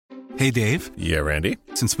Hey, Dave. Yeah, Randy.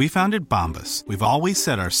 Since we founded Bombas, we've always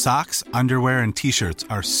said our socks, underwear, and T-shirts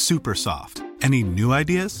are super soft. Any new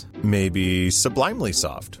ideas? Maybe sublimely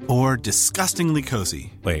soft. Or disgustingly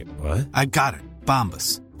cozy. Wait, what? I got it.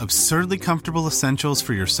 Bombas. Absurdly comfortable essentials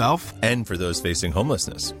for yourself and for those facing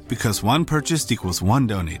homelessness. Because one purchased equals one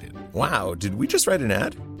donated. Wow, did we just write an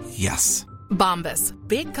ad? Yes. Bombas.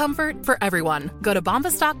 Big comfort for everyone. Go to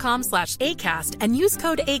bombas.com/ACAST and use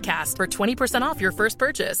code ACAST for 20% off your first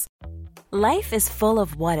purchase. Life is full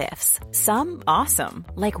of what-ifs. Some awesome.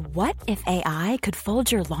 Like what if AI could fold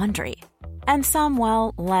your laundry? And some,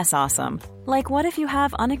 well, less awesome. Like what if you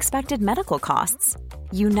have unexpected medical costs?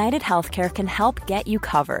 United Healthcare can help get you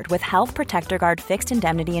covered with Health Protector Guard fixed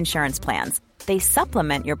indemnity insurance plans. They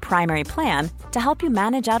supplement your primary plan to help you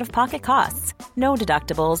manage out-of-pocket costs. No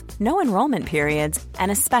deductibles, no enrollment periods,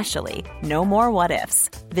 and especially no more what-ifs.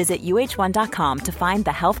 Visit uh1.com to find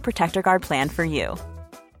the Health Protector Guard plan for you.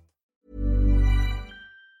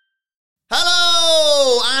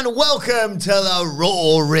 Hello and welcome to the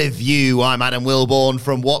Raw Review. I'm Adam Wilborn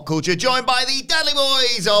from What Culture, joined by the Dudley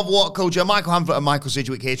Boys of What Culture, Michael Hamflett and Michael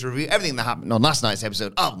Sidgwick, here to review everything that happened on last night's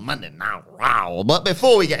episode of Monday Night Raw. But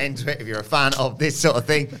before we get into it, if you're a fan of this sort of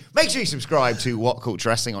thing, make sure you subscribe to What Culture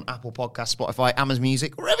Wrestling on Apple Podcasts, Spotify, Amazon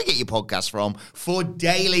Music, wherever you get your podcasts from, for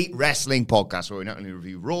daily wrestling podcasts where we not only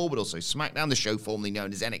review Raw but also SmackDown, the show formerly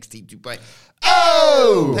known as NXT 2.0.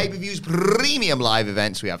 Pay-per-views, premium live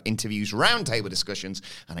events. We have interviews, roundtable discussions,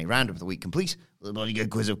 and a roundup of the week complete with a bloody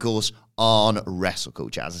good quiz, of course, on Wrestle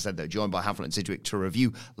Culture. As I said, though, joined by Hamflett and Sidgwick to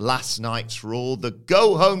review last night's Raw, the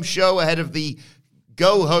go-home show ahead of the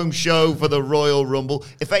go-home show for the Royal Rumble.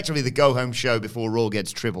 Effectively, the go-home show before Raw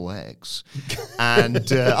gets triple X. And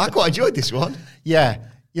I quite enjoyed this one. Yeah.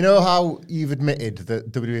 You know how you've admitted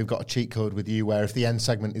that WWE have got a cheat code with you where if the end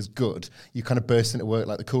segment is good, you kind of burst into work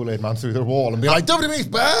like the Kool-Aid man through the wall and be like, WWE's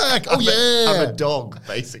back! Oh, yeah! I'm a dog,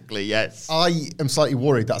 basically, yes. I am slightly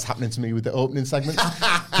worried that's happening to me with the opening segment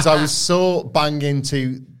because I was so bang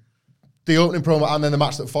into the opening promo and then the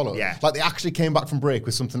match that followed. Yeah. Like, they actually came back from break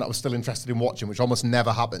with something that I was still interested in watching, which almost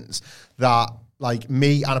never happens. That, like,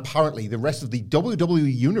 me and apparently the rest of the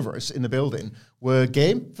WWE universe in the building were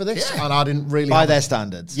game for this. Yeah. And I didn't really... By their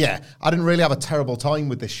standards. Yeah. I didn't really have a terrible time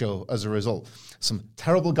with this show as a result. Some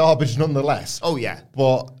terrible garbage nonetheless. Oh, yeah.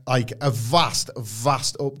 But, like, a vast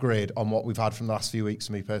upgrade on what we've had from the last few weeks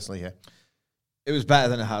for me personally here. It was better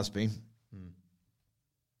than it has been.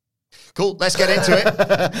 Cool, let's get into it.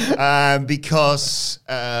 Because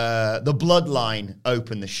the Bloodline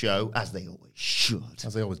opened the show, as they always should.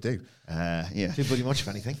 As they always do. Yeah. Too bloody much, if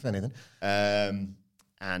anything.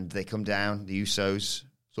 And they come down, the Usos.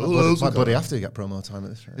 My buddy after you get promo time at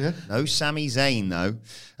this rate. Yeah. No Sami Zayn, though.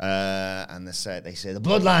 And they say the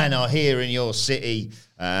Bloodline are here in your city.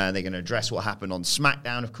 They're going to address what happened on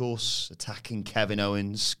SmackDown, of course, attacking Kevin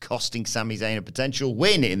Owens, costing Sami Zayn a potential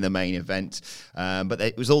win in the main event. But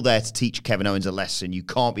it was all there to teach Kevin Owens a lesson. You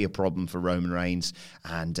can't be a problem for Roman Reigns.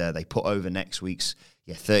 And they put over next week's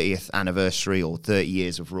 30th anniversary or 30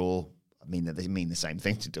 years of Raw. I mean, they mean the same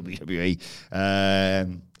thing to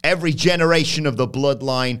WWE. Every generation of the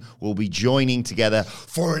Bloodline will be joining together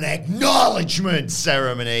for an acknowledgement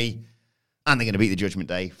ceremony. And they're going to beat the Judgment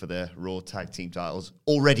Day for the Raw Tag Team titles.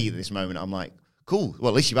 Already at this moment, I'm like, cool. Well,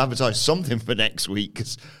 at least you've advertised something for next week.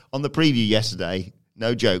 Because on the preview yesterday,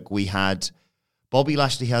 no joke, we had Bobby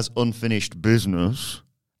Lashley has unfinished business.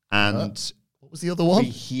 And what was the other one? We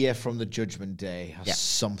hear from the Judgment Day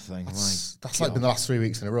something. That's like been the last 3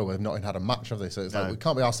 weeks in a row where they've not even had a match, have they? So it's like, we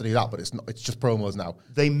can't be asked to do that, but it's not. It's just promos now.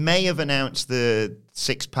 They may have announced the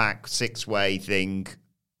six-pack, six-way thing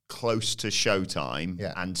close to showtime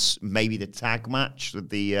and maybe the tag match with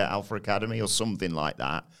the Alpha Academy or something like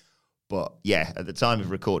that. But, yeah, at the time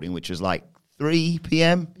of recording, which was like 3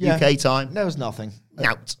 p.m. UK time. There was nothing.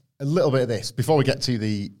 Out. A little bit of this, before we get to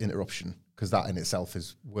the interruption, because that in itself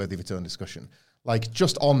is worthy of its own discussion. Like,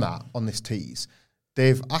 just on this tease,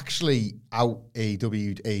 they've actually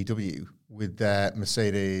out-AW'd AEW with their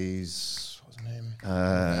Mercedes... What's her name?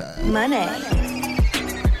 Money.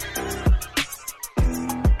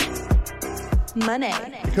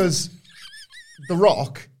 Because The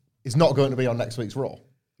Rock is not going to be on next week's Raw.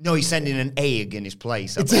 No, he's sending an egg in his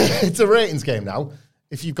place. It's a ratings game now.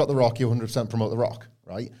 If you've got The Rock, you 100% promote The Rock,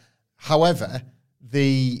 right? However,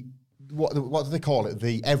 what do they call it?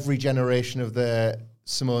 The every generation of the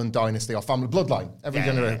Samoan dynasty or family bloodline. Every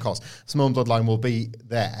generation, of course. Samoan bloodline will be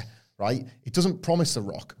there, right? It doesn't promise The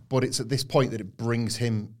Rock, but it's at this point that it brings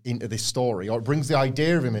him into this story, or it brings the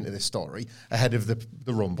idea of him into this story ahead of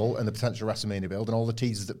the Rumble and the potential WrestleMania build and all the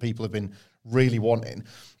teasers that people have been really wanting.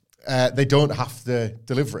 They don't have to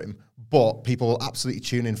deliver him, but people will absolutely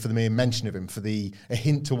tune in for the mere mention of him, for a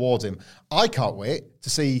hint towards him. I can't wait to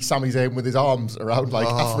see Sami Zayn with his arms around like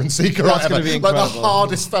Afrin Sika or That's whatever, gonna be like the incredible.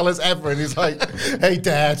 hardest fellas ever, and he's like, "Hey,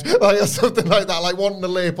 Dad," like or something like that, like wanting to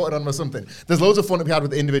lay put it on or something. There's loads of fun to be had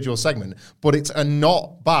with the individual segment, but it's a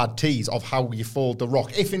not bad tease of how you fold The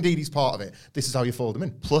Rock, if indeed he's part of it. This is how you fold him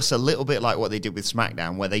in. Plus a little bit like what they did with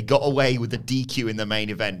SmackDown, where they got away with the DQ in the main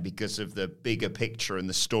event because of the bigger picture and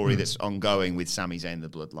the story that's ongoing with Sami Zayn and the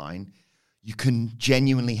Bloodline. You can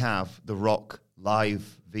genuinely have The Rock live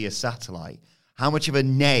via satellite. How much of a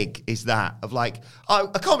neg is that? Of like, I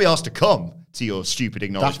can't be asked to come to your stupid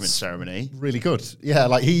acknowledgement ceremony. Really good. Yeah,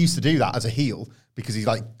 like he used to do that as a heel because he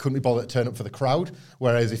like couldn't be bothered to turn up for the crowd.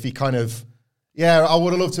 Whereas if he kind of, I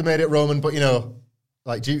would have loved to have made it Roman, but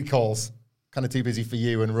like duty calls, kind of too busy for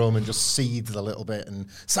you, and Roman just seethes a little bit. And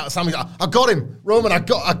Sammy's like, I got him, Roman, I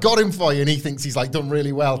got him for you. And he thinks he's like done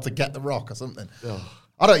really well to get The Rock or something.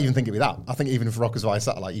 I don't even think it'd be that. I think even if Rock was via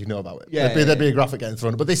satellite, you'd know about it. There'd be a graphic getting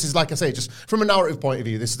thrown. But this is, like I say, just from a narrative point of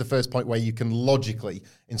view, this is the first point where you can logically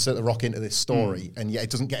insert The Rock into this story, and yet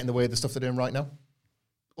it doesn't get in the way of the stuff they're doing right now.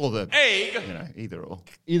 Or the either or.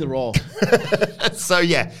 Either or. So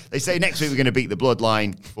yeah, they say next week we're going to beat the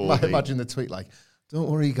Bloodline. Imagine the tweet like, "Don't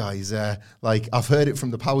worry, guys. Like I've heard it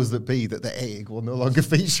from the powers that be that the egg will no longer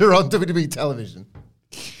feature on WWE television."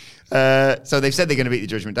 So they've said they're going to beat the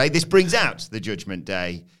Judgment Day. This brings out the Judgment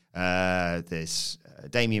Day. There's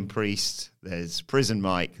Damian Priest, there's Prison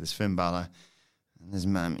Mike, there's Finn Balor, and there's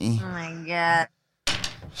Mammy. Oh my God.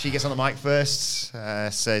 She gets on the mic first,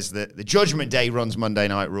 says that the Judgment Day runs Monday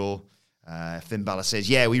Night Raw. Finn Balor says,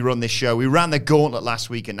 yeah, we run this show. We ran the gauntlet last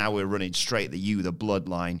week, and now we're running straight the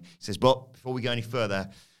Bloodline. He says, but before we go any further,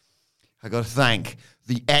 I got to thank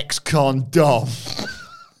the ex-con Dom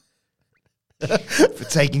for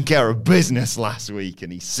taking care of business last week,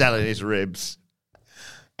 and he's selling his ribs.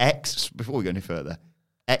 Before we go any further,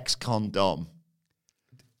 ex-con Dom.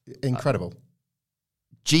 Incredible.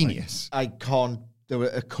 Genius. I can't. There were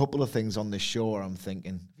a couple of things on this show where I'm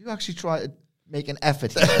thinking, have you actually tried to make an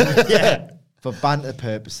effort here? For banter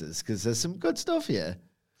purposes? Because there's some good stuff here.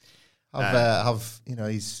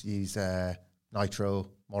 He's Nitro,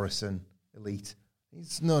 Morrison, Elite.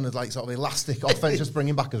 He's known as like sort of elastic offense, just bring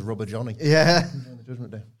him back as Rubber Johnny. Yeah. On the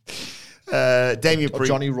Judgment Day. Damian Or Priest.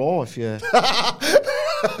 Johnny Raw, if you...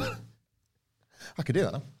 I could do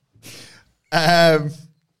that now.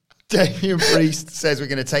 Damian Priest says we're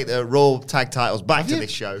going to take the Raw tag titles back to this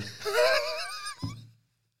show.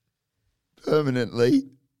 Permanently.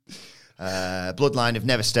 Bloodline have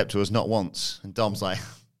never stepped to us, not once. And Dom's like,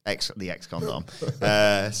 the ex-con Dom,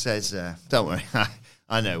 says, don't worry,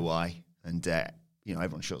 I know why. And,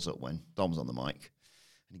 everyone shuts up when Dom's on the mic.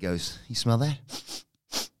 And he goes, you smell that?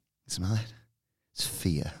 You smell that? It's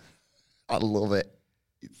fear. I love it.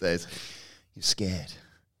 He says, you're scared.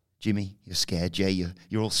 Jimmy, you're scared. Jay,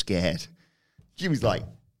 you're all scared. Jimmy's like,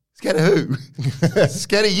 scared of who?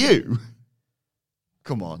 Scared of you?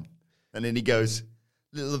 Come on. And then he goes,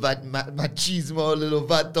 little machismo, little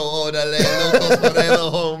vato, locos forever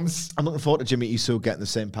homes. I'm looking forward to Jimmy Uso getting the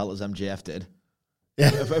same pelt as MJF did.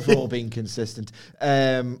 Yeah. if we're all being consistent.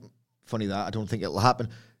 Funny that. I don't think it'll happen.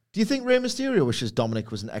 Do you think Rey Mysterio wishes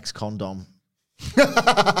Dominic was an ex-condom?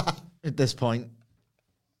 At this point?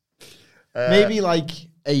 Maybe like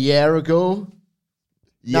a year ago.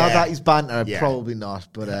 Now that he's banter, probably not.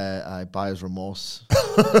 But I buy his remorse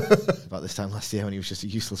about this time last year when he was just a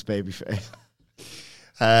useless babyface.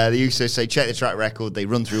 The Usos say check the track record. They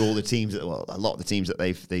run through all the teams a lot of the teams that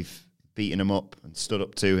they've beaten them up and stood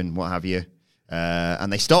up to and what have you.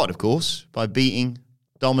 And they started, of course, by beating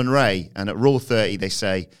Dom and Ray. And at Raw 30, they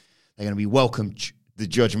say they're going to be welcome the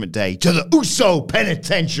Judgment Day to the Uso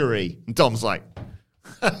Penitentiary. And Dom's like,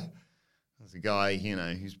 there's a guy,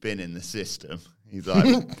 who's been in the system. He's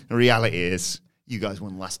like, the reality is, you guys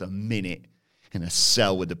wouldn't last a minute in a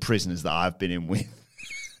cell with the prisoners that I've been in with.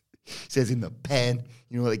 He says in the pen,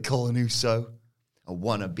 you know what they call an Uso? A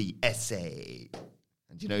wannabe essay.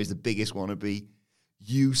 And do you know who's the biggest wannabe?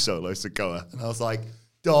 You, Solo Sikoa. And I was like,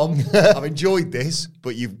 Dom, I've enjoyed this,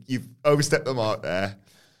 but you've overstepped the mark there.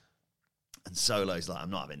 And Solo's like, I'm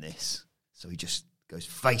not having this. So he just goes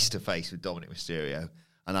face to face with Dominic Mysterio.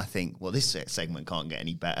 And I think, well, this segment can't get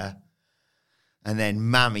any better. And then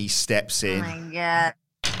Mammy steps in. Oh my God.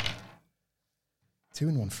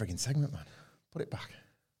 2-in-1 frigging segment, man. Put it back.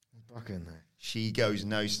 Back in there. She goes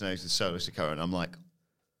nose-to-nose with Solo Sikoa. And I'm like,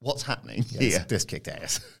 what's happening here? This kicked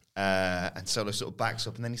ass. And Solo sort of backs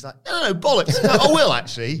up. And then he's like, no, bollocks. No, I will,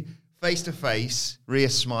 actually. Face to face. Rhea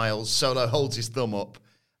smiles. Solo holds his thumb up.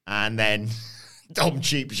 And then Dom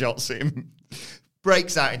cheap shots him.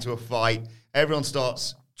 Breaks out into a fight. Everyone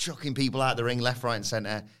starts chucking people out the ring left, right, and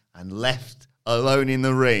centre, and left alone in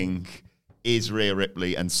the ring is Rhea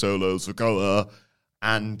Ripley and Solo Sikoa.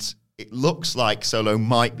 And it looks like Solo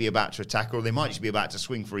might be about to attack, or they might just be about to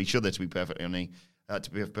swing for each other, to be perfectly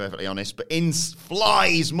honest. But in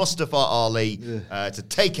flies Mustafa Ali to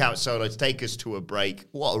take out Solo, to take us to a break.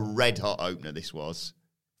 What a red-hot opener this was.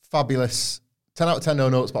 Fabulous. 10 out of 10 no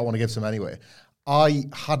notes, but I want to give some anyway. I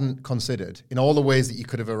hadn't considered, in all the ways that you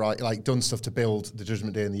could have done stuff to build the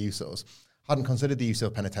Judgment Day and the Usos, hadn't considered the Uso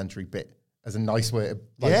penitentiary bit as a nice way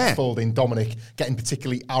to fold in Dominic, getting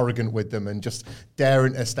particularly arrogant with them and just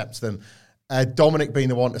daring to step to them. Dominic being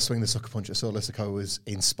the one to swing the sucker punch at Solo Sikoa was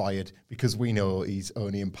inspired, because we know he's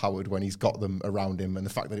only empowered when he's got them around him, and the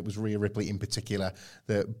fact that it was Rhea Ripley in particular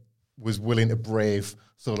that was willing to brave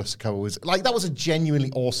Solo Sikoa was that was a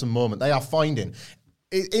genuinely awesome moment. They are finding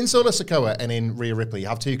in Solo Sikoa and in Rhea Ripley, you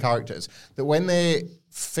have two characters that when they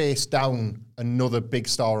face down another big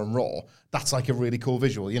star on Raw, that's like a really cool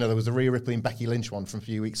visual. You know, there was the Rhea Ripley and Becky Lynch one from a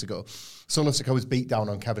few weeks ago. Solo Sikoa's beatdown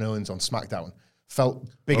on Kevin Owens on SmackDown felt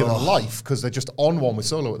bigger than life, because they're just on one with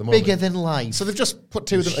Solo at the moment. Bigger than life. So they've just put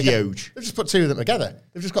two of them together. Huge. They've just put two of them together.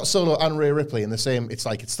 They've just got Solo and Rhea Ripley in the same. It's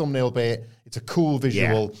thumbnail bait. It's a cool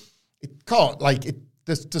visual. Yeah. It can't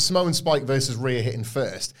the Samoan Spike versus Rhea hitting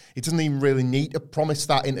first. It doesn't even really need to promise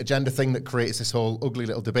that intergender thing that creates this whole ugly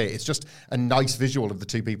little debate. It's just a nice visual of the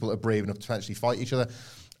two people that are brave enough to potentially fight each other.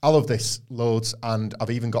 I love this loads, and I've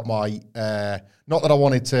even got my, not that I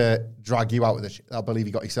wanted to drag you out with it, I believe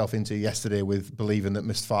you got yourself into yesterday with believing that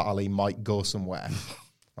Mustafa Ali might go somewhere.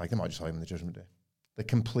 They might just have him in the Judgment Day. The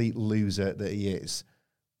complete loser that he is,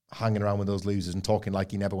 hanging around with those losers and talking like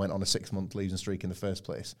he never went on a 6-month losing streak in the first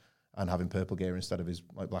place, and having purple gear instead of his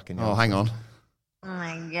black and yellow. Oh, hang on. Oh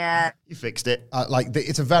my God. You fixed it.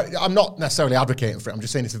 It's a very, I'm not necessarily advocating for it, I'm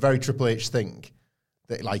just saying it's a very Triple H thing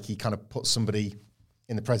that he kind of puts somebody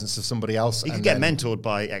in the presence of somebody else. He could get mentored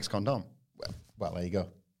by ex-Condom. Well, there you go.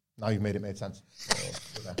 Now you've made sense.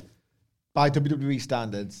 So, by WWE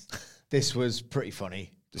standards, this was pretty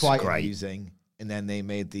funny. Quite amusing. And then they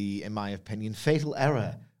made the, in my opinion, fatal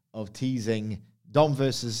error of teasing Dom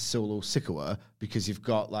versus Solo Sikoa, because you've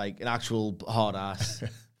got an actual hard ass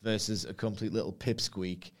versus a complete little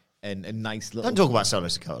pipsqueak and a nice little... Don't talk about Solo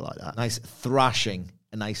Sikoa like that. A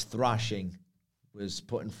nice thrashing was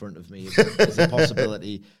put in front of me as a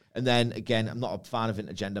possibility. And then, again, I'm not a fan of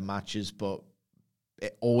intergender matches, but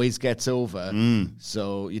it always gets over.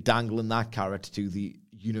 So you're dangling that carrot to the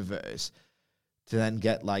universe to then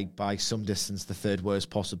get, by some distance, the third worst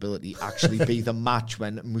possibility actually be the match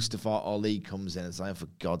when Mustafa Ali comes in. It's for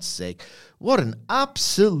God's sake, what an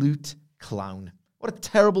absolute clown. What a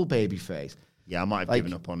terrible babyface. Yeah, I might have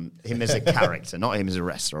given up on him as a character, not him as a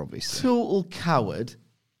wrestler, obviously. Total coward,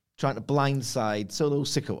 trying to blindside Solo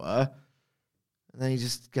Sikoa, and then he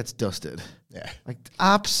just gets dusted. Yeah.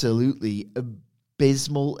 Absolutely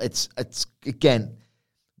abysmal. It's again,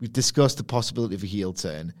 we've discussed the possibility of a heel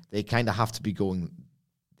turn. They kind of have to be going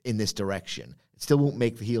in this direction. It still won't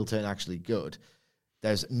make the heel turn actually good.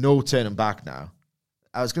 There's no turning back now.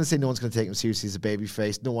 I was going to say no one's going to take him seriously as a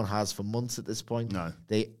babyface. No one has for months at this point. No.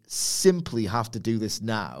 They simply have to do this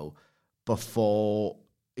now before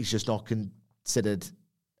he's just not considered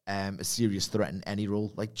a serious threat in any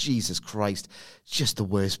role. Jesus Christ, just the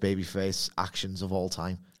worst babyface actions of all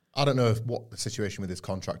time. I don't know what the situation with his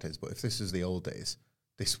contract is, but if this is the old days,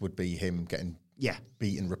 this would be him getting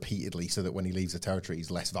beaten repeatedly so that when he leaves the territory,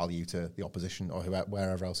 he's less value to the opposition or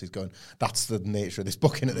wherever else he's going. That's the nature of this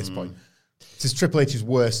booking at this point. This is Triple H's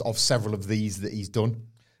worst of several of these that he's done.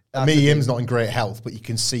 Him's not in great health, but you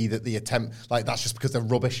can see that the attempt, that's just because they're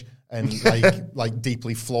rubbish and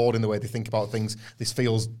deeply flawed in the way they think about things. This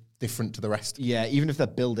feels different to the rest. Yeah, even if they're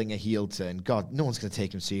building a heel turn, God, no one's going to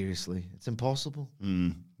take him seriously. It's impossible.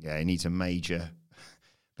 Yeah, he needs a major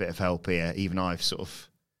bit of help here. Even I've sort of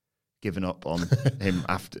given up on him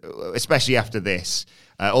especially after this.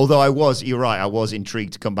 Although you're right, I was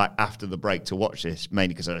intrigued to come back after the break to watch this,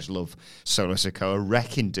 mainly because I just love Solo Sikoa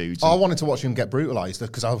wrecking dudes. I wanted to watch him get brutalised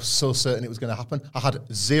because I was so certain it was going to happen. I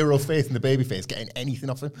had zero faith in the babyface getting anything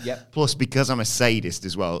off him. Yep. Plus, because I'm a sadist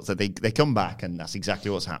as well, so they come back and that's exactly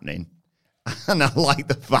what's happening. And I like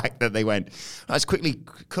the fact that they went, let's quickly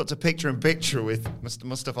cut to picture-in-picture with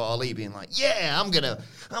Mustafa Ali being like, yeah, I'm gonna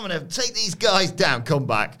take these guys down, come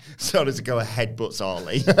back. So does it go headbutts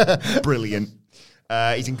Ali. Brilliant.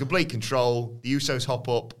 He's in complete control. The Usos hop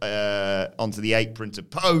up onto the apron to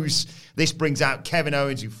pose. This brings out Kevin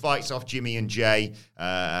Owens, who fights off Jimmy and Jay.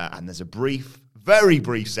 And there's a very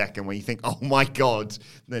brief second where you think, oh my God,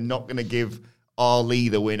 they're not going to give Ali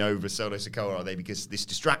the win over Solo Sikoa, are they? Because this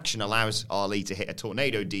distraction allows Ali to hit a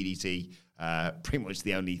tornado DDT Pretty much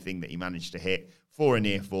the only thing that he managed to hit for a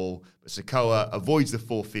near fall. But Sikoa avoids the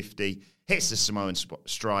 450, hits the Samoan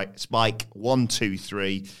spike, 1, 2,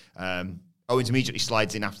 3. Owens immediately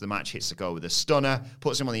slides in after the match, hits Sikoa with a stunner,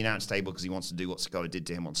 puts him on the announce table because he wants to do what Sikoa did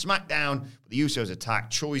to him on SmackDown. But the Usos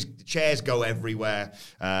attack, the chairs go everywhere,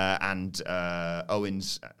 and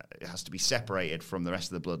Owens has to be separated from the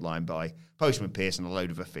rest of the bloodline by Postman Pearce and a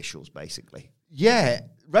load of officials, basically. Yeah,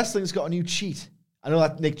 wrestling's got a new cheat. I know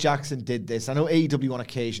that Nick Jackson did this. I know AEW on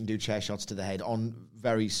occasion do chair shots to the head on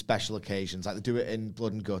very special occasions, like they do it in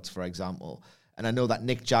Blood and Guts, for example. And I know that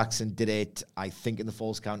Nick Jackson did it, I think, in the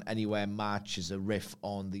Falls Count Anywhere match as a riff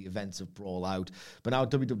on the events of Brawl Out. But now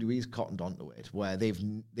WWE's cottoned onto it, where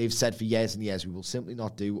they've said for years and years, we will simply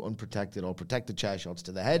not do unprotected or protected chair shots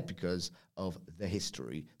to the head because of the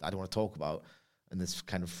history that I don't want to talk about in this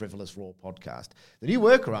kind of frivolous Raw podcast. The new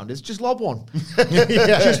workaround is just lob one.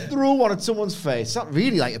 Just throw one at someone's face. It's not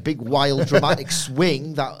really like a big, wild, dramatic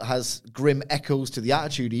swing that has grim echoes to the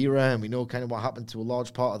Attitude Era, and we know kind of what happened to a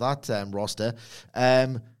large part of that roster.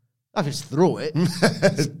 I just throw it.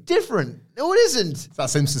 It's different. No, it isn't. It's that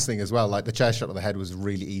Simpsons thing as well. Like, the chair shot to the head was a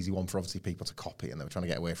really easy one for obviously people to copy, and they were trying to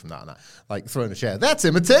get away from that. And that. Like, throwing a chair, that's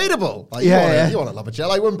imitatable. Like, you want to love a chair.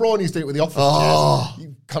 Like, when Braun used to do it with the office chairs,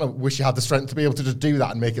 you kind of wish you had the strength to be able to just do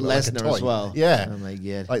that and make it look like a toy. As well. Yeah. Oh, my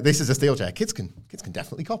God. Like, this is a steel chair. Kids can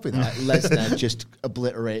definitely copy that. Lesnar just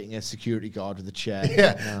obliterating a security guard with a chair.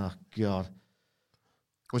 Yeah. Oh, God.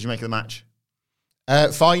 What do you make of the match?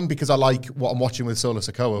 Fine, because I like what I'm watching with Solo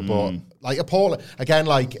Sikoa, but like appalling. Again,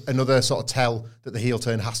 like another sort of tell that the heel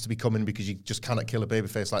turn has to be coming because you just cannot kill a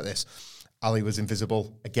babyface like this. Ali was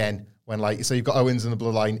invisible again when so you've got Owens in the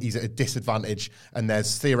bloodline, he's at a disadvantage, and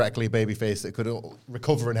there's theoretically a babyface that could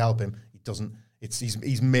recover and help him. He doesn't.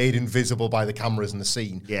 He's made invisible by the cameras and the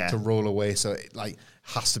scene to roll away, so it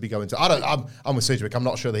has to be going to. I'm with Sidgwick. I'm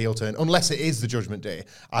not sure the heel turn, unless it is the Judgment Day,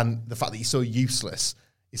 and the fact that he's so useless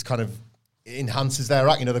is kind of enhances their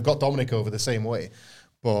act. You know, they've got Dominic over the same way,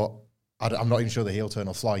 but I'm not even sure the heel turn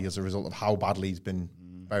will fly as a result of how badly he's been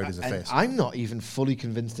buried as a face. I'm not even fully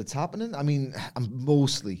convinced it's happening. I mean, I'm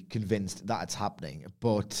mostly convinced that it's happening,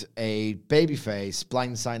 but a babyface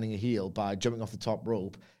blindsiding a heel by jumping off the top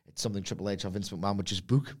rope, it's something Triple H or Vince McMahon would just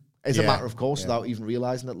book. As a matter of course, without even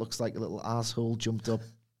realising it. Looks like a little asshole jumped up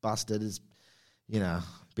bastard is, being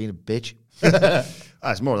a bitch.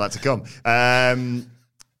 There's more of that to come.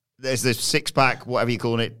 There's the six-pack, whatever you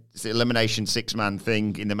call it, it's the elimination six-man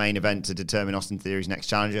thing in the main event to determine Austin Theory's next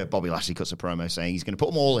challenger. Bobby Lashley cuts a promo saying he's going to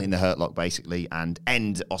put them all in the Hurt Lock, basically, and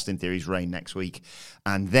end Austin Theory's reign next week.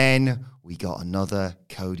 And then we got another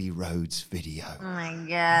Cody Rhodes video. Oh, my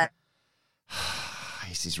God.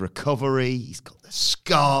 It's his recovery. He's got the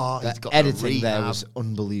scar. He's got editing the rehab. there was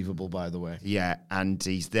unbelievable, by the way. Yeah, and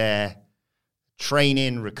he's there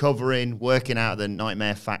training, recovering, working out at the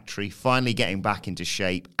Nightmare Factory, finally getting back into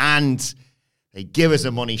shape. And they give us a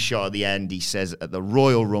money shot at the end. He says at the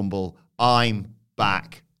Royal Rumble, I'm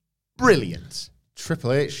back. Brilliant.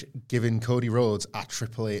 Triple H giving Cody Rhodes a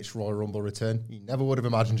Triple H Royal Rumble return. You never would have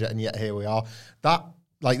imagined it, and yet here we are.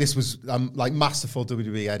 This was masterful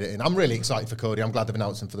WWE editing. I'm really excited for Cody. I'm glad they've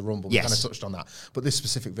announced him for the Rumble. We kind of touched on that. But this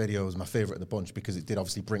specific video was my favourite of the bunch because it did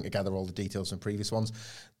obviously bring together all the details from previous ones.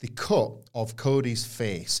 The cut of Cody's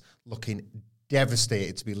face looking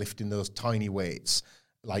devastated to be lifting those tiny weights,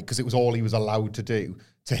 because it was all he was allowed to do,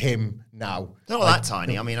 to him now. Not that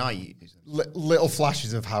tiny. I mean, little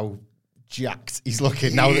flashes of how jacked he's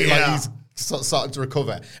looking now that he's starting to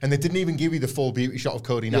recover, and they didn't even give you the full beauty shot of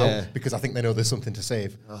Cody now because I think they know there's something to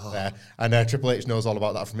save there. And Triple H knows all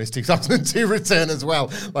about that from his 2002 return as well.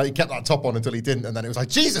 Like, he kept that top on until he didn't, and then it was like,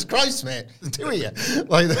 Jesus Christ, mate, the two of you.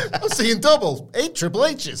 I'm seeing double 8 Triple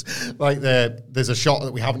H's. There's a shot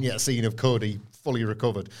that we haven't yet seen of Cody fully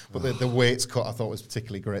recovered, but the weights cut I thought was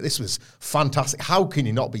particularly great. This was fantastic. How can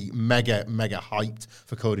you not be mega hyped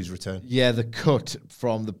for Cody's return? Yeah, the cut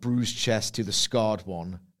from the bruised chest to the scarred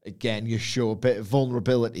one. Again, you show a bit of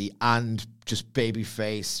vulnerability and just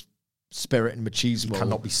babyface spirit and machismo.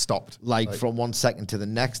 Cannot be stopped. From 1 second to the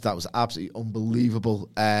next, that was absolutely unbelievable.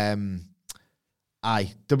 WWE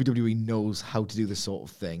knows how to do this sort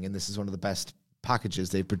of thing, and this is one of the best packages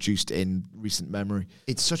they've produced in recent memory.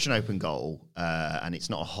 It's such an open goal, and it's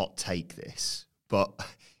not a hot take, this, but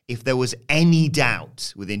if there was any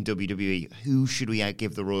doubt within WWE, who should we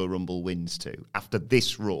give the Royal Rumble wins to after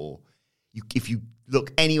this Raw? If you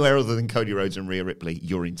look anywhere other than Cody Rhodes and Rhea Ripley,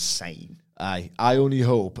 you're insane. I only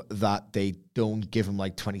hope that they don't give him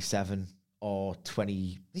 27 or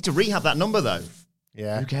 20. Need to rehab that number, though.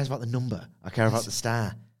 Yeah. Who cares about the number? I care about the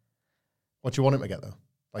star. What do you want him to get, though?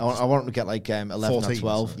 Like I want him to get like 11 or 14,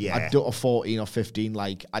 12. yeah. I don't, or 14 or 15.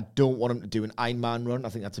 Like, I don't want him to do an Iron Man run. I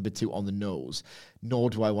think that's a bit too on the nose. Nor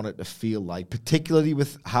do I want it to feel like, particularly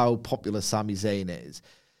with how popular Sami Zayn is.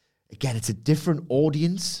 Again, it's a different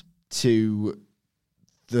audience to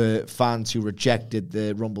the fans who rejected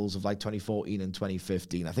the Rumbles of like 2014 and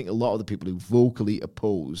 2015. I think a lot of the people who vocally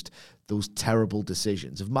opposed those terrible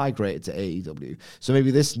decisions have migrated to AEW. So maybe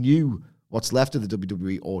this new, what's left of the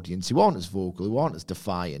WWE audience, who aren't as vocal, who aren't as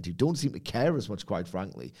defiant, who don't seem to care as much, quite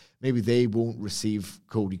frankly, maybe they won't receive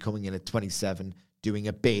Cody coming in at 27, doing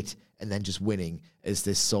a bit, and then just winning as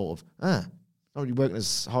this sort of, not really working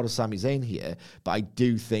as hard as Sami Zayn here. But I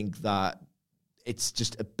do think that it's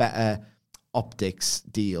just a better optics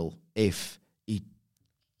deal if he,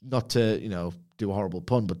 not to, do a horrible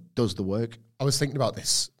pun, but does the work. I was thinking about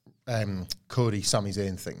this Cody Sami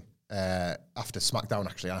Zayn thing after SmackDown,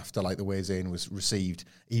 actually, after like the way Zayn was received,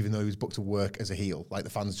 even though he was booked to work as a heel. Like the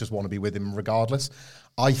fans just want to be with him regardless.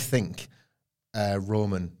 I think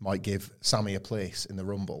Roman might give Sami a place in the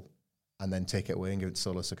Rumble and then take it away and give it to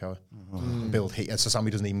Solo Sikoa. Build heat. So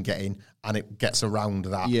Sami doesn't even get in, and it gets around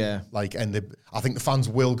that. Yeah. I think the fans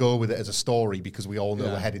will go with it as a story because we all know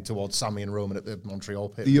we're headed towards Sami and Roman at the Montreal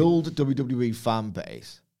pit. The old WWE fan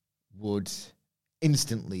base would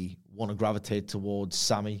instantly want to gravitate towards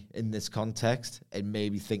Sami in this context and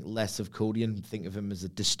maybe think less of Cody and think of him as a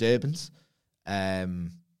disturbance.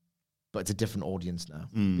 But it's a different audience now.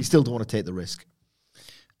 You still don't want to take the risk.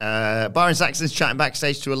 Byron Saxton's chatting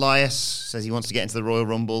backstage to Elias, says he wants to get into the Royal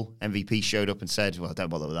Rumble. MVP showed up and said, well, don't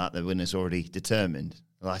bother with that. The winner's already determined.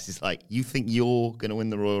 Elias is like, you think you're going to win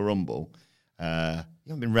the Royal Rumble? You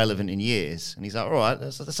haven't been relevant in years. And he's like, all right,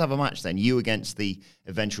 let's have a match then. You against the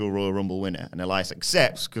eventual Royal Rumble winner. And Elias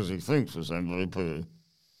accepts because he thinks it's MVP.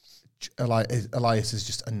 Elias is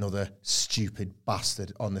just another stupid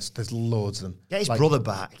bastard on this. There's loads of them. Get his brother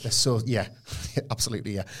back. They're so,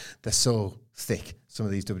 absolutely, yeah. They're so thick, some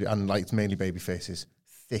of these and like it's mainly baby faces.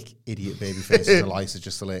 Thick, idiot baby faces. Elias is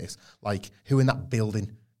just the latest. Like, who in that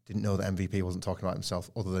building didn't know that MVP wasn't talking about himself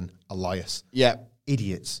other than Elias? Yeah.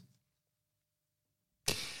 Idiots.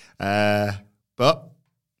 But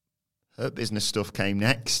Hurt Business stuff came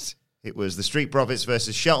next. It was the Street Profits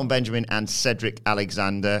versus Shelton Benjamin and Cedric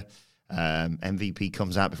Alexander. MVP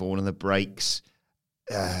comes out before one of the breaks.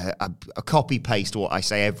 A copy-paste what I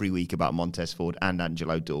say every week about Montez Ford and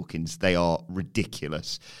Angelo Dawkins. They are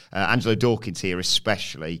ridiculous. Angelo Dawkins here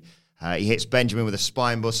especially. He hits Benjamin with a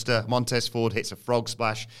spine buster. Montez Ford hits a frog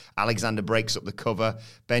splash. Alexander breaks up the cover.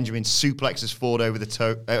 Benjamin suplexes Ford off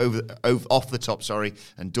the top,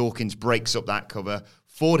 and Dawkins breaks up that cover.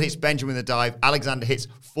 Ford hits Benjamin with a dive. Alexander hits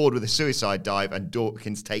Ford with a suicide dive, and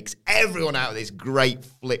Dawkins takes everyone out of this great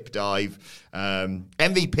flip dive.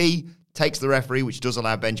 MVP takes the referee, which does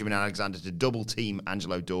allow Benjamin and Alexander to double team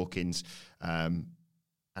Angelo Dawkins. And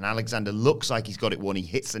Alexander looks like he's got it won. He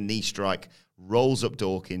hits the knee strike, rolls up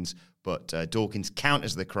Dawkins, but Dawkins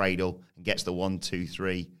counters the cradle and gets the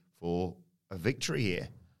 1-2-3 for a victory here.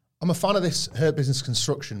 I'm a fan of this Hurt Business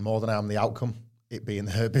construction more than I am the outcome, it being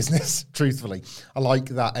the Hurt Business, truthfully. I like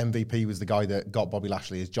that MVP was the guy that got Bobby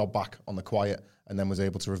Lashley his job back on the quiet and then was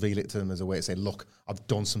able to reveal it to him as a way to say, look, I've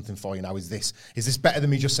done something for you now. Is this better than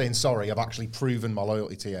me just saying sorry? I've actually proven my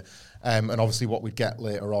loyalty to you. And obviously what we'd get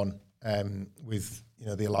later on with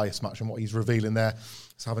the Elias match and what he's revealing there.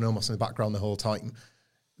 It's having almost in the background the whole time.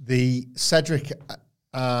 The Cedric,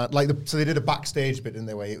 so they did a backstage bit in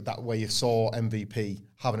their way, that way you saw MVP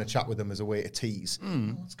having a chat with them as a way to tease.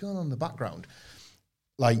 What's going on in the background?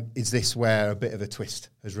 Like, is this where a bit of a twist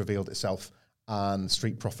has revealed itself and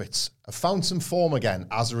Street Profits have found some form again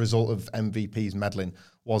as a result of MVP's meddling?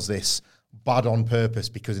 Was this bad on purpose?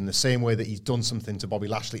 Because in the same way that he's done something to Bobby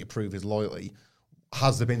Lashley to prove his loyalty,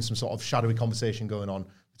 has there been some sort of shadowy conversation going on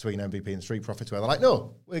between MVP and Street Profits where they're like,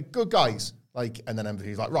 no, we're good guys. And then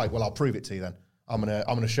MVP's like, right, well, I'll prove it to you then. I'm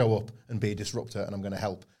gonna show up and be a disruptor and I'm going to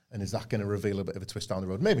help. And is that going to reveal a bit of a twist down the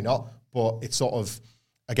road? Maybe not, but it's sort of,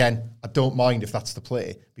 again, I don't mind if that's the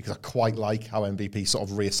play because I quite like how MVP sort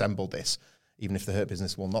of reassembled this, even if the Hurt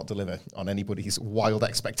Business will not deliver on anybody's wild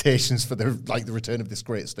expectations for the return of this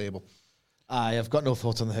great stable. I've got no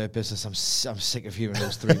thoughts on the Hurt Business. I'm sick of hearing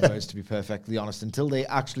those three words, to be perfectly honest. Until they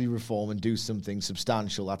actually reform and do something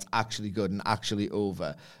substantial that's actually good and actually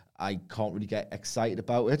over, I can't really get excited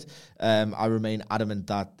about it. I remain adamant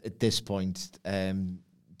that at this point,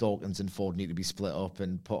 Dawkins and Ford need to be split up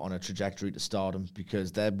and put on a trajectory to stardom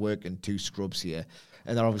because they're working two scrubs here.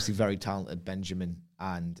 And they're obviously very talented, Benjamin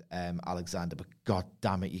and Alexander. But God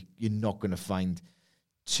damn it, you're not going to find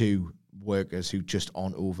two workers who just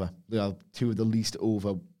aren't over. They are two of the least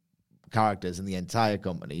over characters in the entire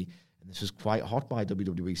company. And this was quite hot by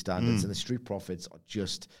WWE standards. And the Street Profits are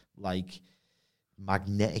just like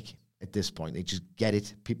magnetic at this point. They just get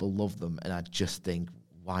it. People love them. And I just think,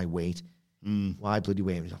 why wait? Why bloody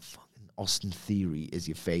wait? Fucking Austin Theory is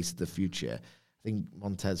your face of the future. I think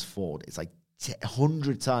Montez Ford is like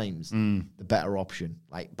 100 times the better option,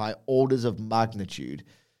 like by orders of magnitude.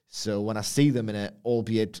 So when I see them in an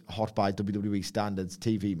albeit hot by WWE standards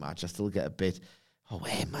TV match, I still get a bit,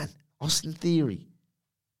 hey man, Austin Theory.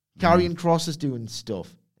 Karrion Kross is doing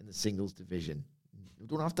stuff in the singles division. You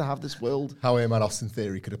don't have to have this world. How man, Austin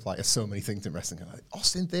Theory could apply to so many things in wrestling. Like,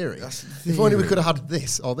 Austin Theory. If only we could have had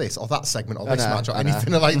this or that segment or this match or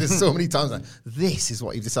anything like this so many times. Like, this is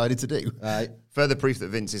what you've decided to do. Further proof that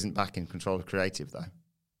Vince isn't back in control of creative, though.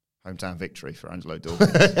 Hometown victory for Angelo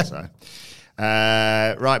Dawkins. So.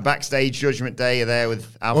 Right, backstage Judgment Day are there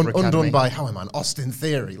with Alpha Academy. Undone by man, Austin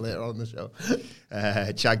Theory later on in the show.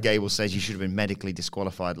 Chad Gable says you should have been medically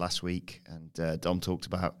disqualified last week, and Dom talked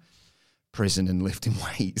about prison and lifting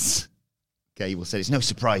weights. Gable said it's no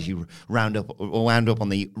surprise you wound up on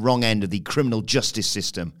the wrong end of the criminal justice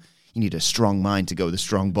system. You need a strong mind to go with a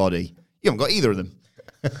strong body. You haven't got either of them.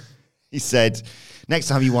 He said, next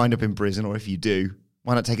time you wind up in prison, or if you do,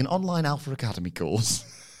 why not take an online Alpha Academy course?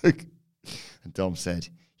 And Dom said,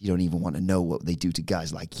 you don't even want to know what they do to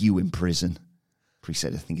guys like you in prison. Pre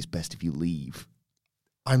said, I think it's best if you leave.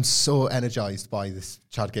 I'm so energized by this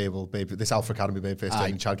Chad Gable, this Alpha Academy babyface,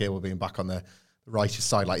 and Chad Gable being back on the righteous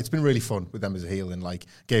side. Like, it's been really fun with them as a heel, and like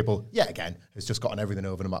Gable, again, has just gotten everything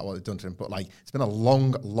over no matter what they've done to him. But like, it's been a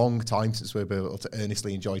long, long time since we've been able to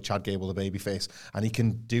earnestly enjoy Chad Gable, the babyface, and he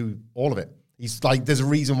can do all of it. He's like, there's a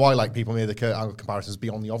reason why like people made the Kurt Angle comparisons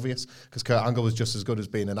beyond the obvious, because Kurt Angle was just as good as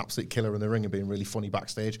being an absolute killer in the ring and being really funny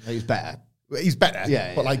backstage. He's better.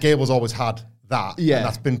 But like Gable's always had that, and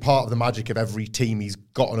that's been part of the magic of every team he's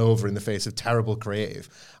gotten over in the face of terrible creative.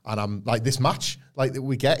 And I'm like, this match like that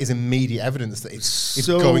we get is immediate evidence that it's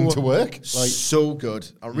going to work. Like, so good.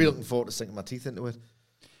 I'm really looking forward to sinking my teeth into it.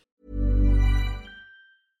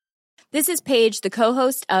 This is Paige, the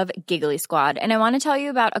co-host of Giggly Squad, and I want to tell you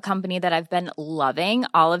about a company that I've been loving,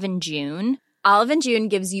 Olive & June. Olive & June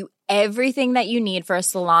gives you everything that you need for a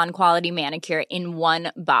salon-quality manicure in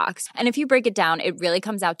one box. And if you break it down, it really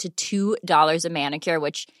comes out to $2 a manicure,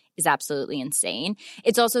 which is absolutely insane.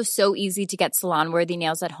 It's also so easy to get salon-worthy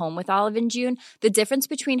nails at home with Olive & June. The difference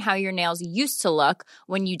between how your nails used to look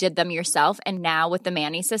when you did them yourself and now with the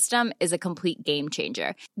Mani system is a complete game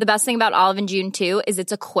changer. The best thing about Olive & June, too, is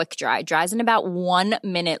it's a quick dry. Dries in about 1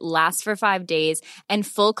 minute, lasts for 5 days, and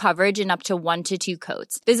full coverage in up to 1 to 2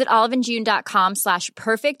 coats. Visit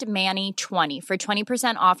oliveandjune.com/perfectmani20 for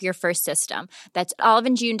 20% off your first system. That's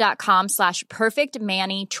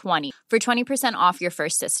oliveandjune.com/perfectmani20 for 20% off your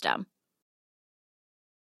first system.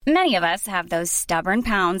 Many of us have those stubborn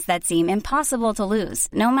pounds that seem impossible to lose,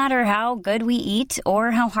 no matter how good we eat or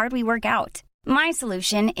how hard we work out. My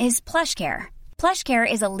solution is PlushCare.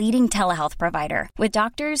 PlushCare is a leading telehealth provider with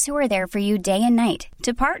doctors who are there for you day and night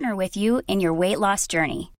to partner with you in your weight loss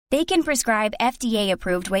journey. They can prescribe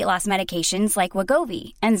FDA-approved weight loss medications like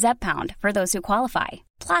Wegovy and Zepbound for those who qualify.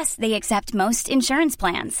 Plus, they accept most insurance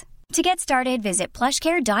plans. To get started, visit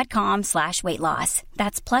plushcare.com/weightloss.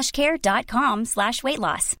 That's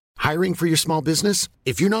plushcare.com/weightloss. Hiring for your small business?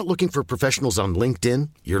 If you're not looking for professionals on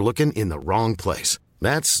LinkedIn, you're looking in the wrong place.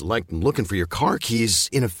 That's like looking for your car keys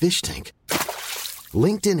in a fish tank.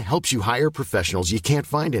 LinkedIn helps you hire professionals you can't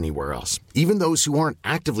find anywhere else, even those who aren't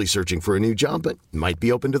actively searching for a new job but might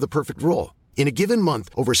be open to the perfect role. In a given month,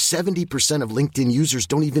 over 70% of LinkedIn users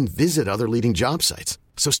don't even visit other leading job sites.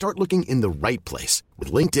 So start looking in the right place.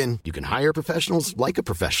 With LinkedIn, you can hire professionals like a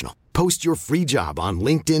professional. Post your free job on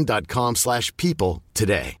linkedin.com/people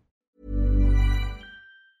today.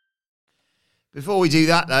 Before we do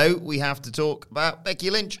that, though, we have to talk about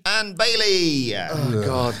Becky Lynch and Bayley. Oh,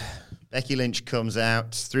 God. Becky Lynch comes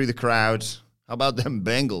out through the crowd. How about them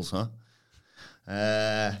Bengals, huh?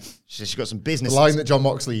 She's got some business. The line that John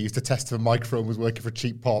Moxley used to test if a microphone was working for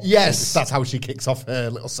cheap pop. Yes. That's how she kicks off her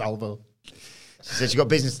little salvo. She said she's got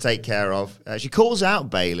business to take care of. She calls out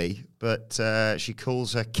Bayley, but she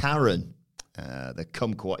calls her Karen, the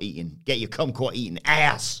kumquat eating. Get your kumquat eating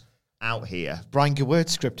ass out here. Brian Gewirtz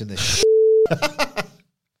script in this.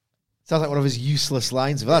 Sounds like one of his useless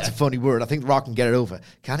lines. But that's a funny word. I think Rock can get it over.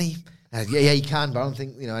 Can he? Yeah, he can, but I don't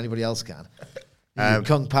think anybody else can.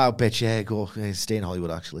 Kung Pao bitch, go stay in Hollywood,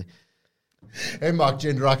 actually. Hey, Mark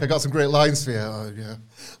Jindrak, I got some great lines for you. Oh, yeah.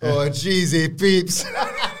 Oh, cheesy peeps.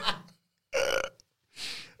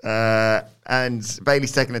 And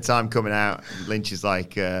Bayley's taking her time coming out. And Lynch is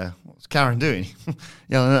like, what's Karen doing?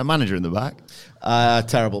 Yelling at a manager in the back.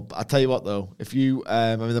 Terrible. I'll tell you what, though. If you,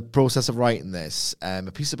 I'm in the process of writing this, a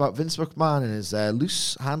piece about Vince McMahon and his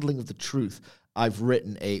loose handling of the truth. I've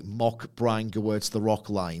written a mock Brian Gewirtz The Rock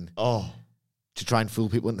line. To try and fool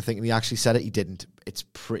people into thinking he actually said it. He didn't. It's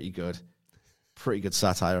pretty good. Pretty good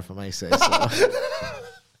satire, if I may say so.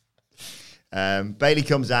 Bayley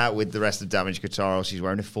comes out with the rest of Damage Guitar. She's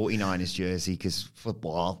wearing a 49ers jersey because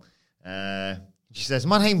football. She says,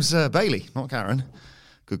 my name's Bayley, not Karen.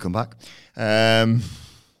 Good comeback. And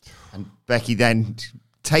Becky then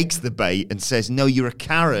takes the bait and says, no, you're a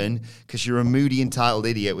Karen because you're a moody, entitled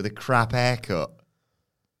idiot with a crap haircut.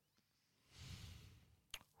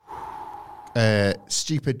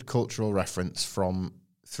 Stupid cultural reference from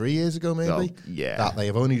 3 years ago, maybe. Oh, yeah. That they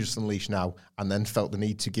have only just unleashed now, and then felt the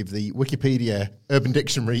need to give the Wikipedia Urban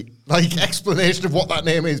Dictionary explanation of what that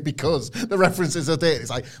name is because the references are dated. It's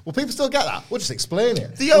like, well, people still get that. We'll just explain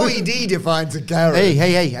it. The OED defines a Karen.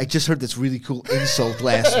 Hey! I just heard this really cool insult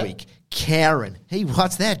last week. Karen. Hey,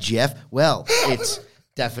 what's that, Jeff? Well, it's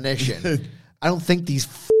definition. I don't think these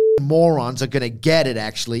morons are going to get it,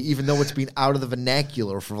 actually, even though it's been out of the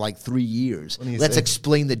vernacular for 3 years. Let's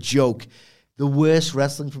explain the joke. The worst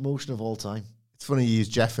wrestling promotion of all time. It's funny you use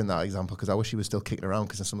Jeff in that example because I wish he was still kicking around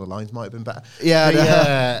because some of the lines might have been better.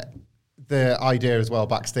 Yeah. The idea as well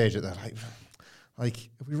backstage that they're like,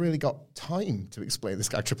 have we really got time to explain this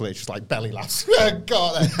guy Triple H? Just belly laughs.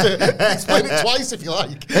 God, explain it twice if you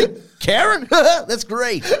like. Hey, Karen, that's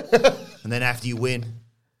great. And then after you win,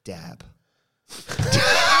 dab.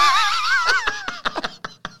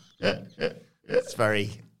 It's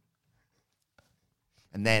very.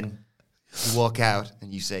 And then you walk out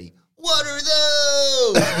and you say, what are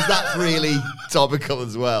those? Because that's really topical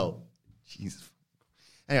as well. Jesus.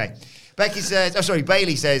 Anyway,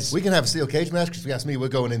 Bayley says, we can have a steel cage match because if you ask me, we're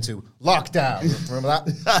going into lockdown. Remember that?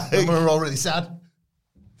 Remember we were all really sad?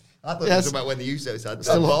 I thought it was about when the Usos had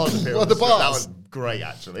the bars appearance. Well, the bars. That was great,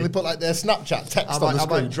 actually. They put their Snapchat text on the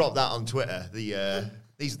screen. I might drop that on Twitter.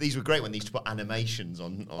 These were great when they used to put animations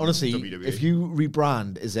on Honestly, WWE. if you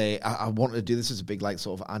rebrand as I wanted to do this as a big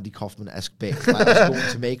sort of Andy Kaufman-esque bit. I was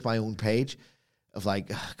going to make my own page of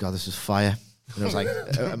God, this is fire. And it was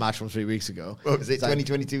a match from 3 weeks ago. What was it?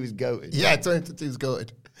 2022 is goated. Yeah, 2022 is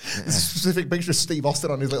goated. There's a specific picture of Steve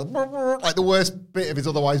Austin on his little the worst bit of his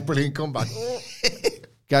otherwise brilliant comeback.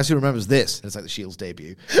 Guys, who remembers this? It's the Shield's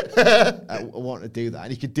debut. I wanted to do that.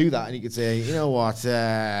 And you could do that and you could say, you know what,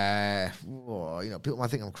 people might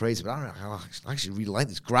think I'm crazy, but I actually really like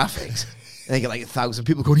these graphics. And they get 1,000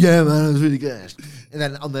 people going, yeah, man, it was really good. And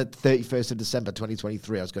then on the 31st of December,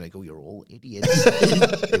 2023, I was going to go, you're all idiots.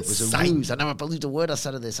 It was a ruse. I never believed a word I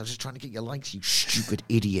said of this. I was just trying to get your likes, you stupid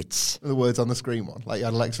idiots. The words on the screen one, you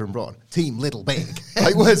had Alexa and Braun. Team Little Big.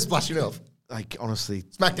 Words splashing up. Honestly.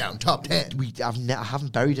 SmackDown, top 10. I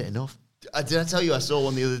haven't buried it enough. Did I tell you I saw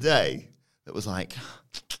one the other day that was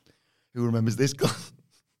who remembers this?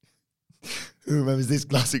 Who remembers this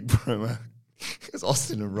classic promo? It's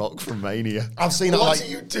Austin and Rock from Mania. I've seen What are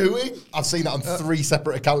you doing? I've seen it on 3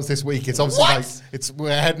 separate accounts this week. It's obviously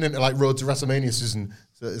we're heading into Road to WrestleMania season.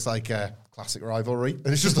 So it's a classic rivalry. And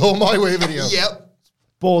it's just all my way video. Yep.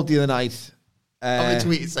 Bored the other night. I'm going to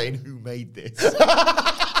tweet saying, who made this?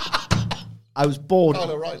 I was bored.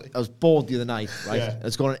 Kyle O'Reilly. I was bored the other night, right? Yeah.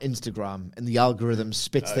 It's gone on Instagram, and the algorithm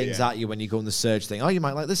spits things at you when you go in the search thing. Oh, you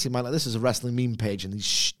might like this. You might like this as a wrestling meme page, and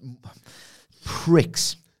these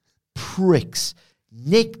pricks,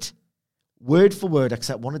 nicked word for word,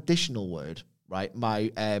 except one additional word. Right,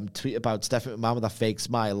 my tweet about Stephanie McMahon with that fake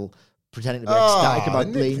smile, pretending to be ecstatic about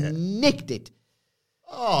Lee, nicked it.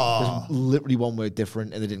 Oh, there's literally one word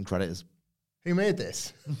different, and they didn't credit us. Who made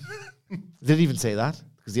this? They didn't even say that.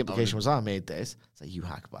 Because the implication was, I made this. It's you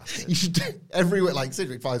hack bastard. You should do every week,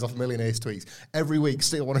 Sidgwick fires off a million ace tweets. Every week,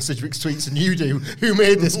 steal one of Sidgwick's tweets and you do. Who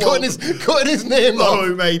made this? Cutting his name off.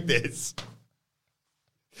 Who made this?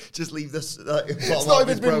 Just leave this. It's not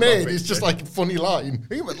even been made. It's just a funny line.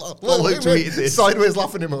 Who tweeted this? Sideways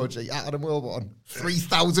laughing emoji at Adam Wilborn.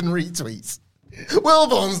 3,000 retweets.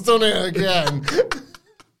 Wilborn's done it again.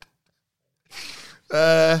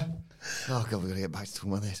 God, we're going to get back to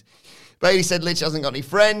talking about this. Bayley said Lynch hasn't got any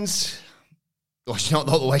friends. Well, she's not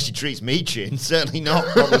the way she treats me, Chin. Certainly not.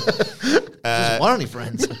 Doesn't want any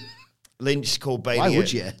friends. Lynch called Bayley Why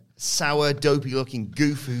would you? Sour, dopey-looking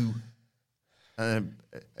goof who a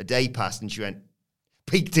day passed and she went,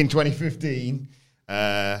 peaked in 2015.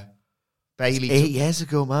 Bayley 8 years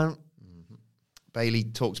ago, man. Bayley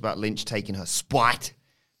talks about Lynch taking her spite.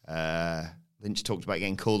 Lynch talked about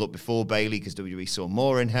getting called up before Bayley because WWE saw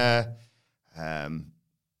more in her.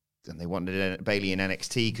 they wanted Bayley in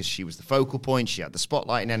NXT because she was the focal point. She had the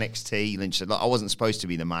spotlight in NXT. Lynch said, look, I wasn't supposed to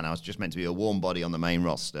be the man. I was just meant to be a warm body on the main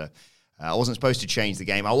roster. I wasn't supposed to change the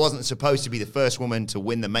game. I wasn't supposed to be the first woman to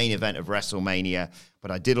win the main event of WrestleMania,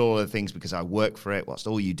 but I did all of the things because I worked for it, whilst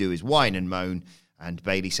all you do is whine and moan. And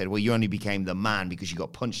Bayley said, well, you only became the man because you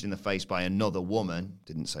got punched in the face by another woman.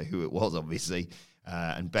 Didn't say who it was, obviously.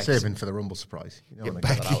 And Becky, saving for the Rumble surprise. You don't want to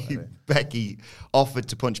get that out of it. Becky offered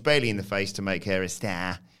to punch Bayley in the face to make her a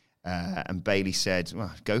star. And Bayley said,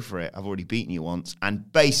 well, go for it. I've already beaten you once.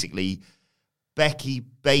 And basically, Becky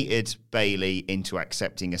baited Bayley into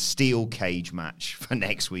accepting a steel cage match for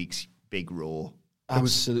next week's Big Raw.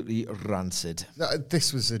 Absolutely rancid.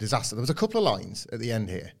 This was a disaster. There was a couple of lines at the end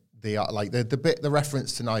here. The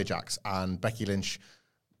reference to Nia Jax and Becky Lynch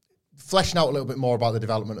fleshing out a little bit more about the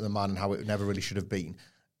development of the man and how it never really should have been.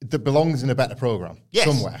 That belongs in a better program. Yes.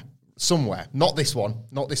 Somewhere. Not this one,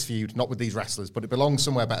 not this feud, not with these wrestlers, but it belongs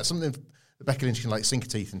somewhere better. Something that Becky Lynch can sink her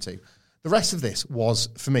teeth into. The rest of this was,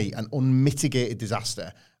 for me, an unmitigated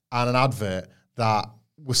disaster and an advert that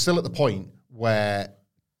was still at the point where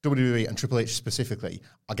WWE and Triple H specifically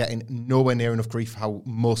are getting nowhere near enough grief for how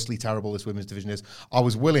mostly terrible this women's division is. I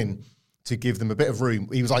was willing to give them a bit of room.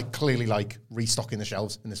 He was clearly restocking the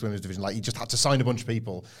shelves in this women's division. He just had to sign a bunch of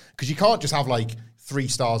people because you can't just have 3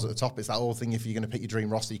 stars at the top. It's that whole thing. If you're going to pick your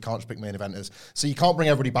dream roster, you can't just pick main eventers. So you can't bring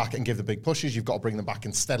everybody back and give the big pushes. You've got to bring them back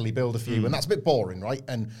and steadily build a few. And that's a bit boring, right?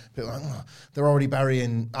 And people are like, they're already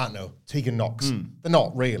burying, I don't know, Tegan Nox. They're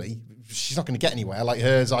not really. She's not going to get anywhere.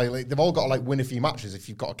 They've all got to win a few matches if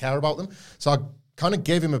you've got to care about them. So I kind of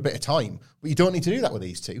gave him a bit of time, but you don't need to do that with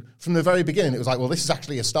these two. From the very beginning, it was well, this is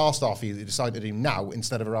actually a star for you that you decided to do now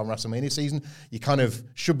instead of around WrestleMania season. You kind of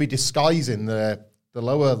should be disguising the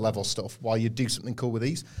lower level stuff while you do something cool with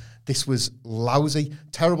these. This was lousy,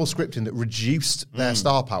 terrible scripting that reduced their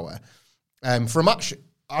star power. For a match,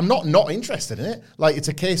 I'm not interested in it. It's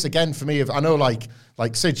a case again for me of, I know like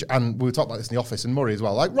Sidge, and we were talking about this in the office, and Murray as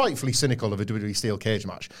well, rightfully cynical of a WWE steel cage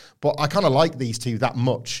match. But I kind of like these two that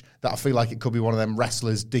much that I feel like it could be one of them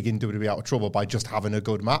wrestlers digging WWE out of trouble by just having a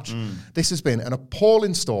good match. This has been an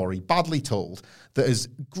appalling story, badly told, that has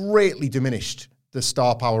greatly diminished the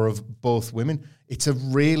star power of both women.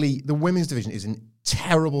 The women's division is in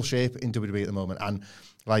terrible shape in WWE at the moment, and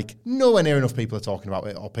nowhere near enough people are talking about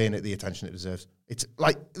it or paying it the attention it deserves. It's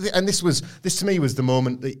and this to me was the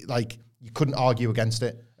moment that you couldn't argue against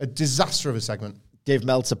it. A disaster of a segment. Dave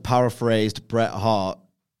Meltzer paraphrased Bret Hart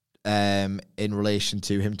in relation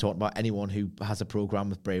to him talking about anyone who has a program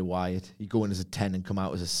with Bray Wyatt. You go in as a 10 and come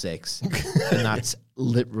out as a 6. And that's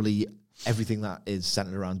literally everything that is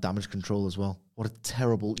centered around Damage Control as well. What a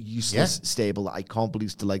terrible, useless stable that I can't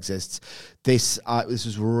believe still exists. This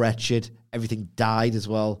was wretched. Everything died as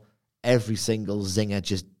well. Every single zinger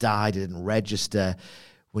just died. It didn't register.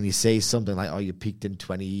 When you say something like, you peaked in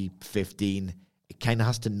 2015, it kind of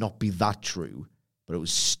has to not be that true, but it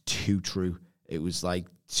was too true. It was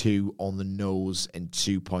too on the nose and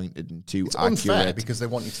too pointed and too accurate. It's unfair because they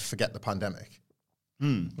want you to forget the pandemic.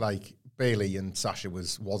 Bayley and Sasha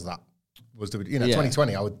was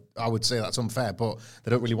 2020. I would say that's unfair, but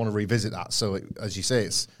they don't really want to revisit that. So as you say,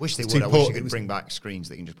 it's wish they would. I wish you could bring back screens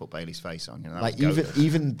that you can just put Bayley's face on.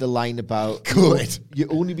 Even the line about you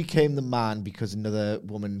only became the man because another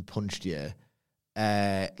woman punched you.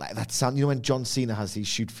 That sound. When John Cena has these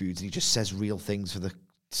shoot feuds and he just says real things for the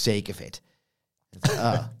sake of it. It's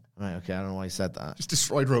right, okay. I don't know why he said that. Just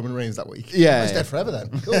destroyed Roman Reigns that week. Yeah, he's dead forever then.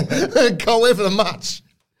 Cool. Can't wait for the match.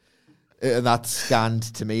 That scanned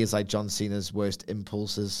to me as John Cena's worst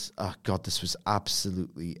impulses. Oh, God, this was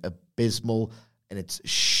absolutely abysmal. And it's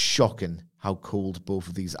shocking how cold both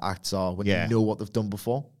of these acts are when you know what they've done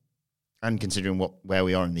before. And considering where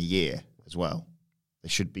we are in the year as well. They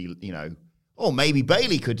should be, maybe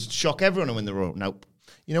Bayley could shock everyone and win the Raw. Nope.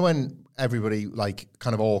 When everybody,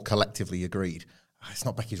 kind of all collectively agreed, it's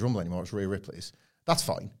not Becky's Rumble anymore, it's Rhea Ripley's. That's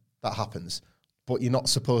fine. That happens. But you're not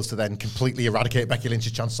supposed to then completely eradicate Becky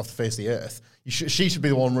Lynch's chances off the face of the earth. She should be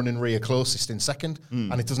the one running Rhea closest in second,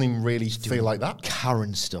 and it doesn't even really feel like that.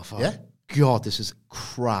 Karen stuff. Yeah. God, this is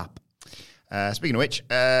crap. Speaking of which,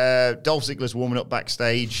 Dolph Ziggler's warming up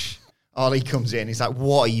backstage. Ali comes in. He's like,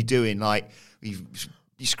 "What are you doing? You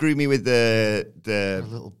screwed me with the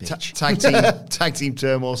little bitch. tag team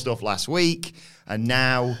turmoil stuff last week, and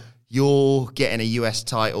now you're getting a US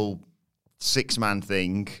title 6-man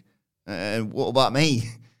thing." And what about me?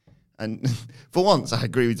 And for once, I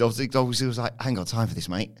agree with Dolph Ziggler. Dolph Ziggler was like, I ain't got time for this,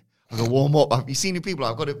 mate. I've got to warm up. Have you seen the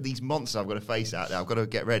people? These monsters I've got to face out there. I've got to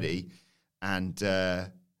get ready. And so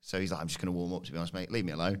he's like, I'm just going to warm up, to be honest, mate. Leave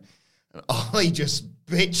me alone. And Ollie just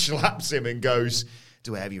bitch slaps him and goes,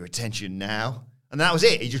 do I have your attention now? And that was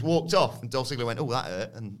it. He just walked off, and Dolph Ziggler went, "Oh, that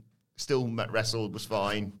hurt," and still wrestled, was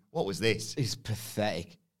fine. What was this? It's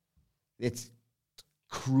pathetic. It's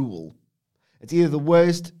cruel. It's either the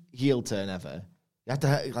worst heel turn ever. You have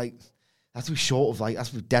to be short of that's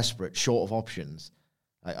to be desperate, short of options.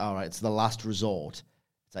 Like, all right, it's the last resort.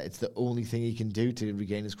 It's the only thing he can do to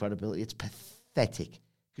regain his credibility. It's pathetic.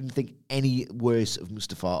 Couldn't think any worse of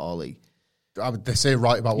Mustafa Ali. They say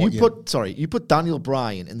right about what you put Daniel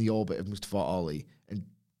Bryan in the orbit of Mustafa Ali, and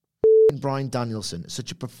Bryan Danielson is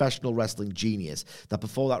such a professional wrestling genius that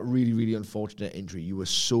before that really, really unfortunate injury, you were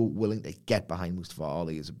so willing to get behind Mustafa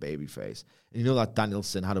Ali as a babyface. And you know that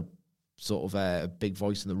Danielson had a sort of a big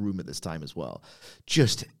voice in the room at this time as well.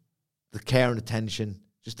 Just the care and attention,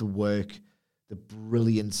 just the work, the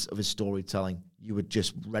brilliance of his storytelling. You were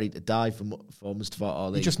just ready to die for Mustafa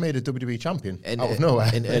Ali. He just made a WWE champion out of nowhere.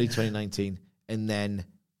 In early 2019. And then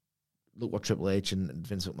look what Triple H and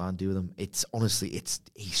Vince McMahon do with him. It's honestly,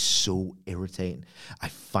 he's so irritating. I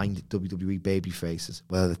find WWE baby faces,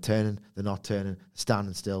 whether they're turning, they're not turning,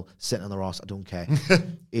 standing still, sitting on their arse, I don't care.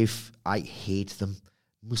 If I hate them,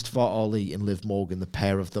 Mustafa Ali and Liv Morgan, the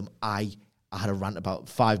pair of them, I had a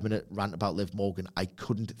 5-minute rant about Liv Morgan. I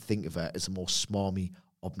couldn't think of her as a more smarmy,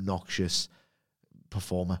 obnoxious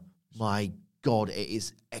performer. My God, it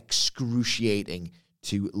is excruciating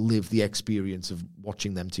to live the experience of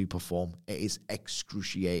watching them two perform. It is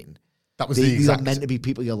excruciating. That was These are meant to be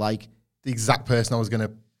people you like. The exact person I was going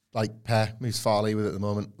to pair Mustafa Ali with at the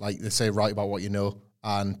moment. Like they say, write about what you know.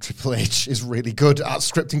 And Triple H is really good at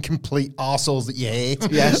scripting complete arseholes that you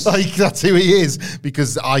hate. Yes. That's who he is.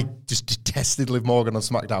 Because I just detested Liv Morgan on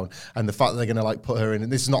SmackDown. And the fact that they're going to put her in,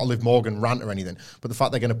 and this is not a Liv Morgan rant or anything, but the fact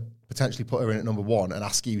they're going to potentially put her in at number 1 and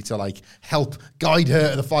ask you to help guide her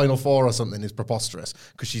to the Final 4 or something is preposterous.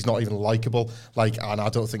 Because she's not even likable. And I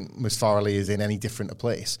don't think Mustafa Ali is in any different a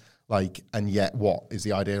place. And yet what is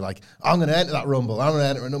the idea? I'm going to enter that Rumble. I'm going to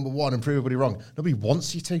enter at number 1 and prove everybody wrong. Nobody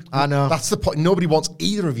wants you to. I know. That's the point. Nobody wants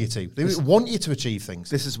either of you to. They want you to achieve things.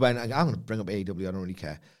 This is when, I'm going to bring up AEW, I don't really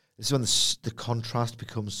care. This is when the contrast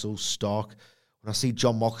becomes so stark. When I see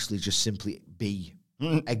Jon Moxley just simply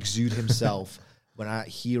exude himself, when I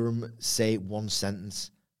hear him say one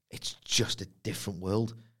sentence, it's just a different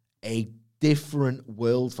world. A different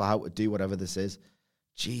world for how to do whatever this is.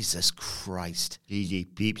 Jesus Christ.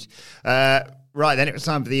 GG peeps. Right, then it was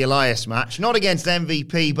time for the Elias match. Not against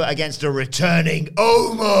MVP, but against a returning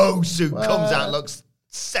Omos who comes out and looks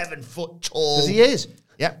 7 foot tall. Because he is.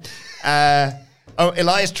 Yep.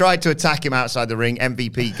 Elias tried to attack him outside the ring.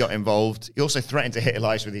 MVP got involved. He also threatened to hit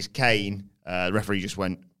Elias with his cane. The referee just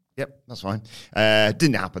went, yep, that's fine.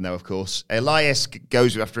 Didn't happen, though, of course. Elias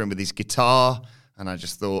goes after him with his guitar, and I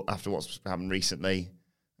just thought, after what's happened recently,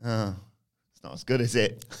 not as good as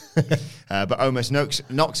it. But Omos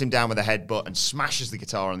knocks him down with a headbutt and smashes the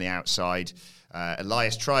guitar on the outside.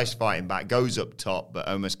 Elias tries fighting back, goes up top, but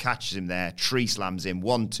Omos catches him there, tree slams him,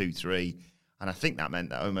 1, 2, 3. And I think that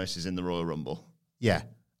meant that Omos is in the Royal Rumble. Yeah.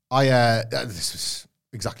 This was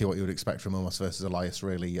exactly what you would expect from Omos versus Elias,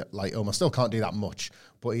 really. Omos still can't do that much,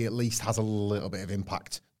 but he at least has a little bit of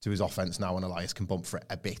impact to his offense now, and Elias can bump for it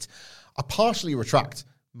a bit. I partially retract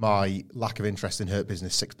my lack of interest in Hurt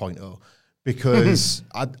Business 6.0. Because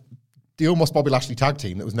the Omos Bobby Lashley tag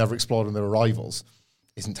team that was never explored in their rivals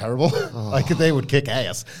isn't terrible. They would kick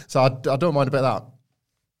ass. So I don't mind a bit of that.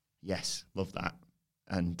 Yes, love that.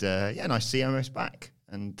 And nice to see Omos back.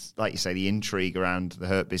 And like you say, the intrigue around the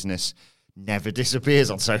Hurt Business never disappears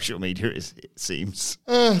on social media, it seems.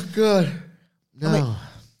 Oh, God. No.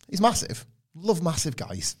 He's massive. Love massive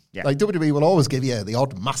guys. Yeah. WWE will always give you the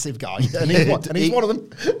odd massive guy. And he's one of them.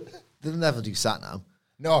 They'll never do Satnam.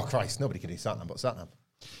 No, Christ, nobody can do Satnam but Satnam.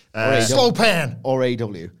 Slow pan. Or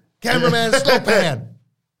AW. Cameraman, slow pan.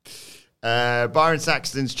 Byron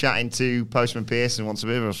Saxton's chatting to Postman Pearce and wants a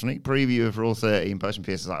bit of a sneak preview of Raw 30. And Postman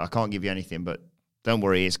Pearce is like, I can't give you anything, but don't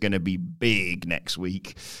worry, it's going to be big next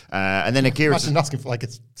week. And then Akira... Imagine asking for a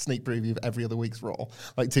sneak preview of every other week's Raw.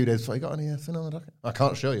 2 days before, you got anything on the docket? I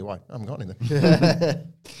can't show you why. I haven't got anything.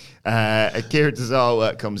 Akira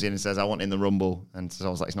Tozawa comes in and says, I want in the Rumble. And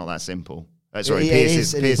Tozawa's like, it's not that simple. Sorry,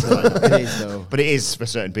 Pierce Pierce is though. But it is for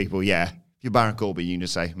certain people, yeah. If you're Baron Corbin, you can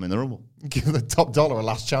just say, I'm in the Rumble. Give the top dollar a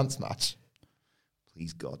last chance match.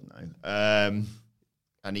 Please, God, no.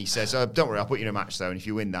 And he says, don't worry, I'll put you in a match, though, and if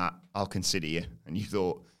you win that, I'll consider you. And you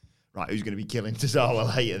thought, right, who's going to be killing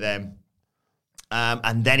Tozawa later then?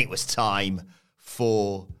 And then it was time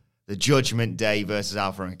for the Judgment Day versus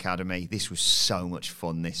Alpha Academy. This was so much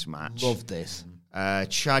fun, this match. Loved this.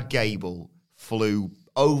 Chad Gable flew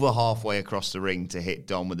over halfway across the ring to hit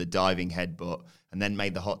Dom with a diving headbutt, and then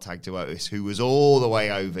made the hot tag to Otis, who was all the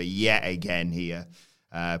way over yet again here.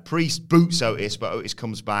 Priest boots Otis, but Otis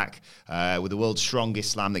comes back with the world's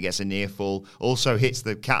strongest slam that gets a near fall. Also hits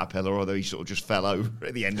the caterpillar, although he sort of just fell over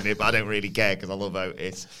at the end of it, but I don't really care because I love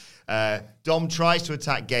Otis. Dom tries to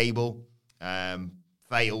attack Gable,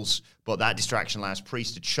 fails, but that distraction allows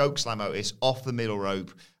Priest to choke slam Otis off the middle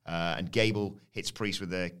rope, and Gable hits Priest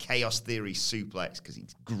with a Chaos Theory suplex because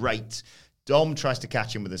he's great. Dom tries to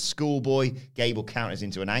catch him with a schoolboy. Gable counters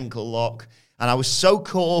into an ankle lock. And I was so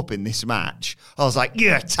caught up in this match, I was like,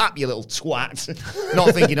 yeah, tap, you little twat. Not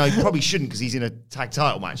thinking, he probably shouldn't because he's in a tag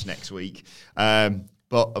title match next week. But,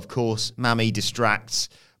 of course, Mami distracts.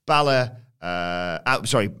 Mami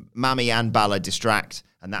and Balor distract,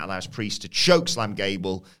 and that allows Priest to choke slam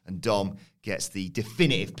Gable, and Dom gets the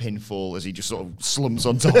definitive pinfall as he just sort of slumps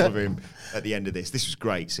on top of him at the end of this. This was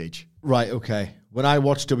great, Sige. Right, okay. When I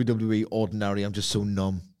watch WWE ordinary, I'm just so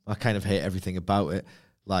numb. I kind of hate everything about it.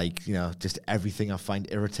 Like, just everything I find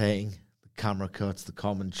irritating. The camera cuts, the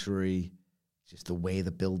commentary, just the way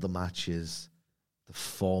they build the matches, the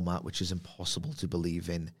format, which is impossible to believe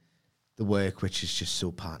in, the work, which is just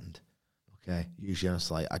so patterned. Okay? Usually I'm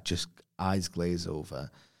just like, I just eyes glaze over.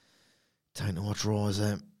 Time to watch Raw, is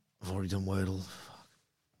it? I've already done Wordle. Fuck.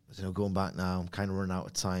 There's no going back now. I'm kind of running out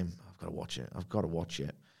of time. I've got to watch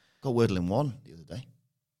it. Got Wordle in one the other day.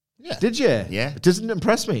 Yeah. Did you? Yeah. It doesn't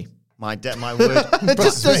impress me. My word. It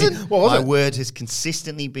just doesn't. What was my it? word has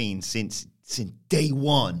consistently been since day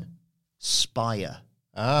one. Spire.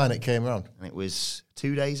 And it came around. And it was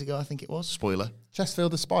 2 days ago, I think it was. Spoiler.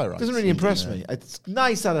 Chesterfield Spire, right? Doesn't really impress me. It's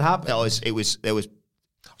nice that it happened. There was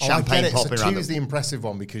champagne popping so around. Choose the impressive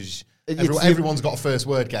one because everyone's got a first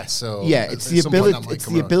word guess. So yeah, it's the ability. It's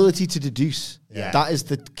the ability to deduce. Yeah. That is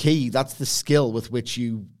the key. That's the skill with which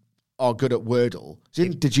you are good at Wordle. So you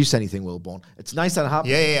didn't deduce anything, Wilborn. It's nice that it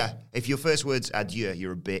happened. Yeah. If your first word's adieu,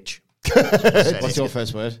 you're a bitch. What's your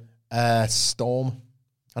first word? Storm.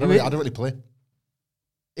 I don't really play.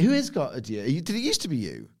 Who has got adieu? Did it used to be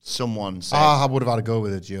you? Someone said. I would have had a go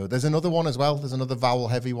with adieu. There's another one as well. There's another vowel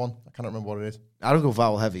heavy one. I can't remember what it is. I don't go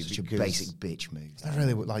vowel heavy. Such a basic bitch move. I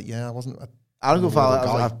really would I wasn't. I don't go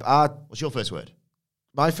vowel. What's your first word?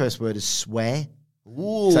 My first word is swear.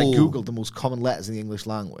 Ooh. So I googled the most common letters in the English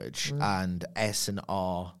language, and S and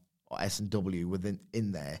R or S and W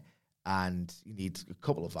in there, and you need a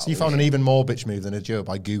couple of vowels. So you found an even more bitch move than adieu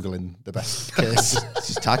by googling the best case. It's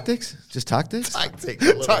just tactics. Tactics.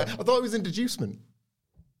 I thought it was in deducement.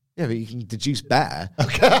 Yeah, but you can deduce better.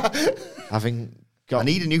 Okay. I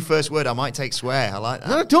need a new first word. I might take swear. I like that.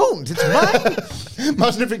 No, don't. It's mine.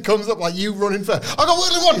 Imagine if it comes up like you running first. I got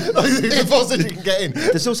word in one. The first you can get in.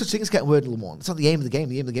 There's no such thing as getting word in one. It's not the aim of the game.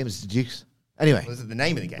 The aim of the game is to deduce. Anyway. Was it the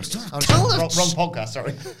name of the game? Wrong podcast,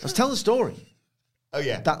 sorry. I was telling a story. Oh,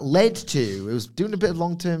 yeah. That led to, it was doing a bit of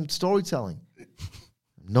long-term storytelling. I'm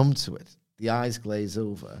numb to it. The eyes glaze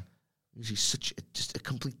over. Usually just a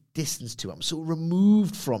complete distance to it. I'm so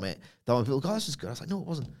removed from it that when people go, oh, this is good. I was like, no, it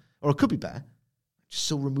wasn't. Or it could be better. Just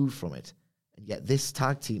so removed from it. And yet this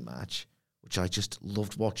tag team match, which I just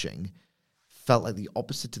loved watching, felt like the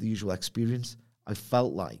opposite to the usual experience. I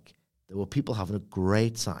felt like there were people having a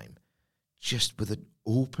great time just with an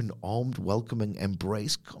open-armed, welcoming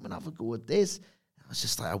embrace. Come and have a go at this. I was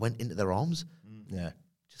just like, I went into their arms. Yeah.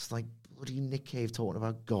 Just like bloody Nick Cave talking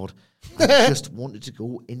about God. I just wanted to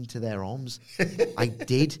go into their arms. I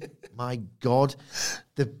did. My God.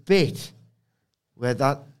 The bit where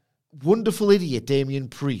that wonderful idiot, Damian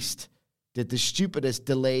Priest, did the stupidest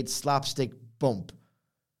delayed slapstick bump,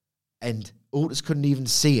 and Otis couldn't even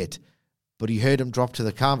see it, but he heard him drop to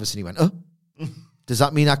the canvas, and he went, oh, does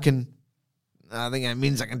that mean I think it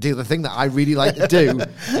means I can do the thing that I really like to do,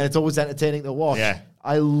 and it's always entertaining to watch. Yeah.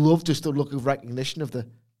 I love just the look of recognition of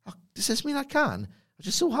does this mean I can? I'm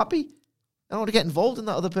just so happy. I don't want to get involved in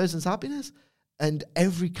that other person's happiness. And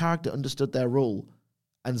every character understood their role,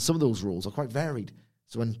 and some of those roles are quite varied.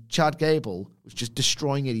 So when Chad Gable was just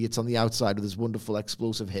destroying idiots on the outside with his wonderful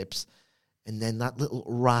explosive hips, and then that little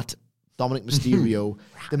rat, Dominic Mysterio,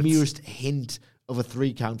 the merest hint of a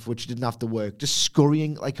 3 count for which he didn't have to work, just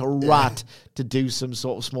scurrying like a rat to do some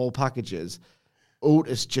sort of small packages.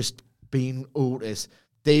 Otis just being Otis.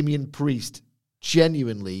 Damian Priest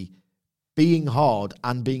genuinely being hard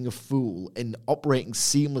and being a fool and operating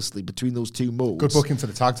seamlessly between those two modes. Good booking for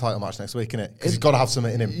the tag title match next week, isn't it? Because he's got to have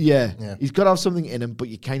something in him. Yeah. He's got to have something in him, but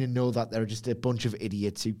you kind of know that they're just a bunch of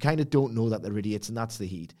idiots who kind of don't know that they're idiots, and that's the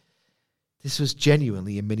heat. This was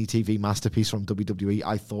genuinely a mini-TV masterpiece from WWE.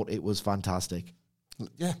 I thought it was fantastic.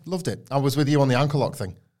 Yeah, loved it. I was with you on the ankle lock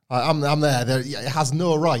thing. I'm there. It has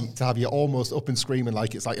no right to have you almost up and screaming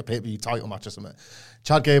like it's like a pay-per-view title match or something.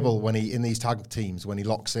 Chad Gable, when he in these tag teams, when he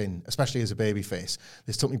locks in, especially as a babyface,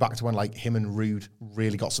 this took me back to when like him and Rude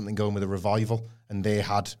really got something going with a Revival, and they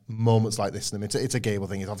had moments like this in them. It's a Gable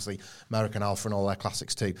thing. It's obviously American Alpha and all their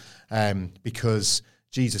classics too, because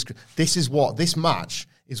Jesus, this match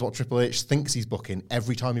is what Triple H thinks he's booking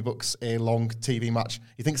every time he books a long TV match.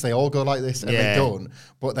 He thinks they all go like this, and they don't.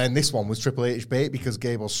 But then this one was Triple H bait because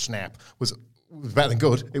Gable's snap was better than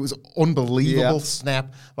good. It was unbelievable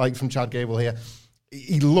snap, like from Chad Gable here.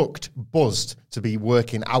 He looked buzzed to be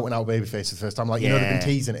working out and out babyface for the first time. Like, they've been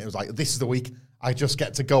teasing it. It was like, this is the week. I just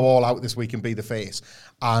get to go all out this week and be the face.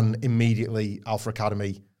 And immediately, Alpha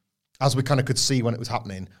Academy, as we kind of could see when it was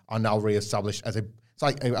happening, are now re-established as it's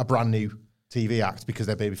like a brand new TV act because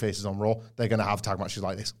they're baby faces on Raw. They're going to have tag matches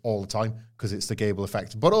like this all the time because it's the Gable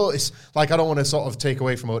effect. But Otis, like, I don't want to sort of take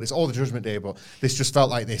away from Otis or the Judgment Day, but this just felt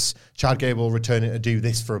like this. Chad Gable returning to do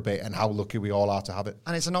this for a bit, and how lucky we all are to have it.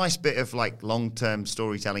 And it's a nice bit of like long-term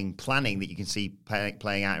storytelling planning that you can see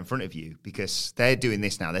playing out in front of you, because they're doing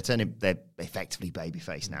this now. They're effectively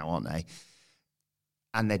babyface now, aren't they?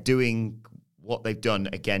 And they're doing what they've done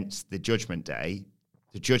against the Judgment Day.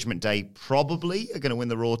 The Judgment Day probably are going to win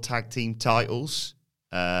the Raw Tag Team titles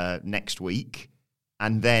next week.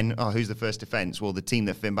 And then, who's the first defense? Well, the team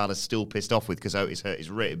that Finn Balor's still pissed off with because Otis hurt his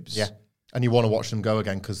ribs. Yeah. And you want to watch them go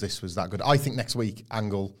again because this was that good. I think next week,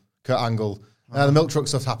 Kurt Angle, the milk truck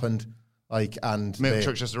stuff happened. Milk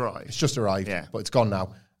truck just arrived. It's just arrived, yeah, but it's gone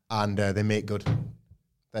now. And they make good.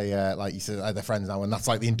 They, like you said, they're friends now, and that's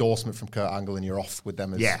like the endorsement from Kurt Angle, and you're off with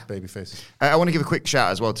them as babyfaces. I want to give a quick shout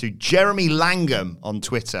as well to Jeremy Langham on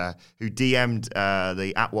Twitter, who DM'd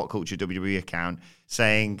the @WhatCulture WWE account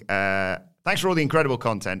saying, thanks for all the incredible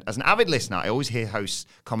content. As an avid listener, I always hear hosts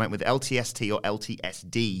comment with LTST or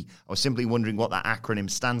LTSD. I was simply wondering what that acronym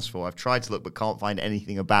stands for. I've tried to look but can't find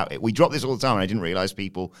anything about it. We drop this all the time, and I didn't realize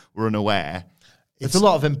people were unaware. It's a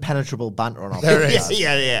lot of impenetrable banter on our podcast.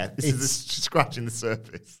 Yeah. This is scratching the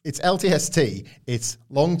surface. It's LTST. It's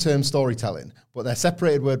long-term storytelling, but they're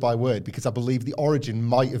separated word by word because I believe the origin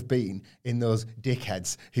might have been in those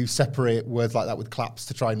dickheads who separate words like that with claps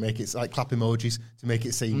to try and make it like clap emojis to make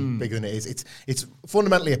it seem bigger than it is. It's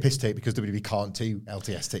fundamentally a piss take because WWE can't do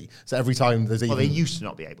LTST. So every time there's they used to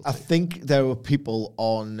not be able to. I think there were people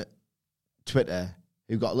on Twitter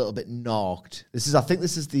who got a little bit knocked. I think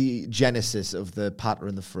this is the genesis of the patter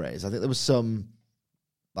and the phrase. I think there was some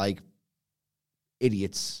like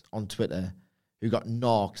idiots on Twitter who got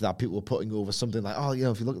knocked that people were putting over something like,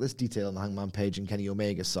 if you look at this detail on the Hangman Page and Kenny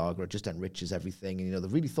Omega saga, it just enriches everything. And, they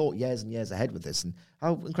really thought years and years ahead with this. And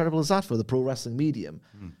how incredible is that for the pro wrestling medium?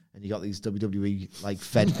 And you got these WWE like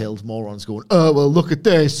fed-pilled morons going, look at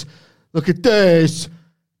this. And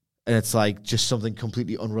it's like just something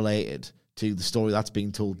completely unrelated to the story that's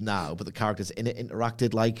being told now, but the characters in it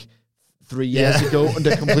interacted like 3 years ago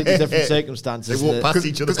under completely different circumstances. They walk past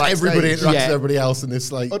each other backstage. Everybody interacts with everybody else in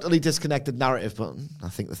this like utterly disconnected narrative. But I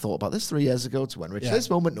think they thought about this 3 years ago to enrich this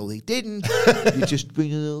moment. No, they didn't. You just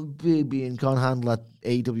bring a little baby and can't handle that.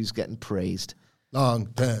 AEW's getting praised.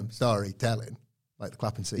 Long-term storytelling, like the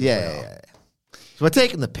clapping scene. Yeah. So we're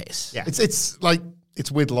taking the piss. Yeah. It's like it's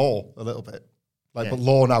with Law a little bit, but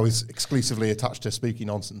Law now is exclusively attached to spooky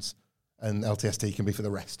nonsense. And LTST can be for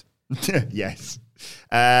the rest. Yes.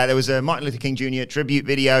 There was a Martin Luther King Jr. tribute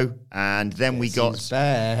video, and then we got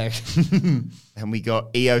back. And we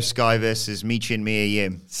got Io Sky versus Michin Mia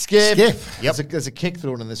Yim. Skip. Yep. There's a kick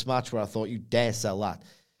thrown in this match where I thought, you dare sell that.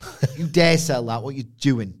 You dare sell that. What you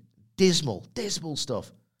doing? Dismal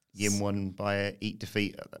stuff. Yim won by a eat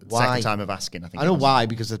defeat. Why? Second time of asking, I think. I know why,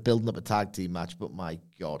 because they're building up a tag team match, but my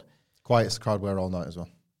God. Quietest crowd were all night as well.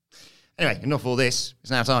 Anyway, enough of all this.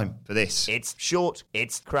 It's now time for this. It's short,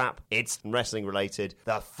 it's crap, it's wrestling related.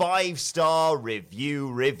 The 5-star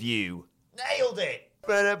review. Nailed it!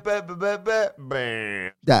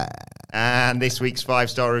 And this week's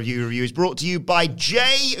 5-star review is brought to you by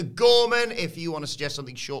Jay Gorman. If you want to suggest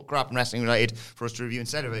something short, crap, and wrestling related for us to review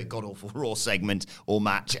instead of a god-awful Raw segment or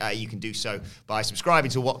match, you can do so by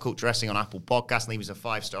subscribing to What Culture Wrestling on Apple Podcasts and leave us a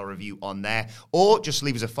 5-star review on there, or just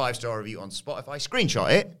leave us a 5-star review on Spotify.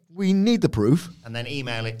 Screenshot it. We need the proof. And then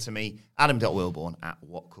email it to me,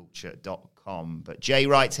 adam.wilborn@whatculture.com. But Jay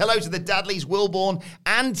writes, hello to the Dadleys, Wilborn,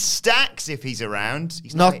 and Stacks if he's around.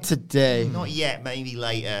 He's not today. Not yet, maybe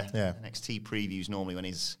later. Yeah. NXT previews normally when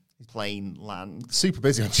his plane lands. Super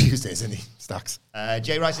busy on Tuesdays, isn't he, Stacks?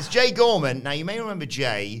 Jay writes, it's Jay Gorman. Now, you may remember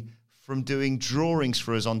Jay from doing drawings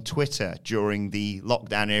for us on Twitter during the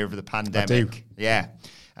lockdown era of the pandemic. I do. Yeah.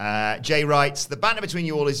 Jay writes, the banter between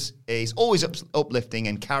you all is always uplifting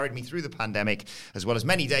and carried me through the pandemic, as well as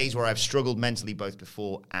many days where I've struggled mentally both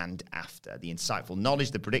before and after. The insightful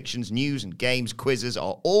knowledge, the predictions, news and games, quizzes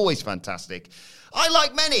are always fantastic. I,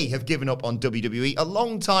 like many, have given up on WWE a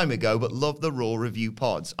long time ago, but love the Raw review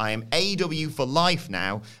pods. I am AW for life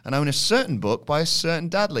now and own a certain book by a certain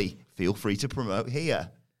Dudley. Feel free to promote here.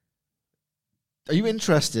 Are you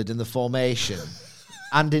interested in the formation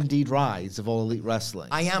and indeed rise of All Elite Wrestling?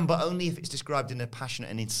 I am, but only if it's described in a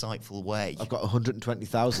passionate and insightful way. I've got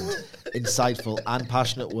 120,000 insightful and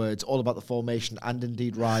passionate words all about the formation and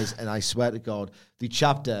indeed rise, and I swear to God, the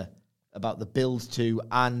chapter about the build to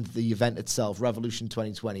and the event itself, Revolution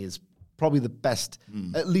 2020, is probably the best,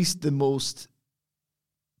 at least the most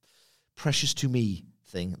precious to me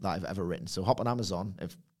thing that I've ever written. So hop on Amazon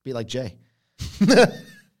and be like Jay.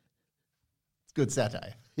 It's good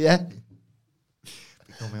satire. Yeah.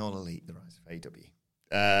 Becoming All Elite, the rise of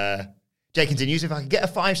AW. Jay continues, if I could get a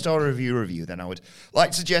 5-star review, then I would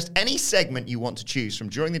like to suggest any segment you want to choose from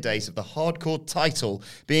during the days of the hardcore title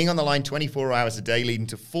being on the line 24 hours a day, leading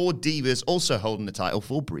to 4 divas also holding the title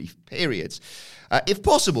for brief periods. If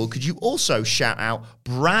possible, could you also shout out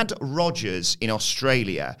Brad Rogers in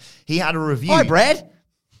Australia? He had a review. Hi, Brad.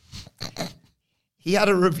 He had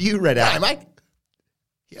a review read out. Hi, mate.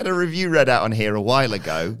 He had a review read out on here a while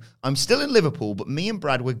ago. I'm still in Liverpool, but me and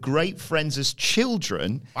Brad were great friends as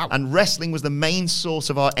children, and wrestling was the main source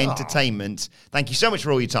of our entertainment. Thank you so much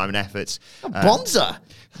for all your time and efforts. Bonza!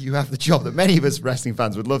 You have the job that many of us wrestling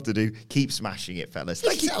fans would love to do. Keep smashing it, fellas.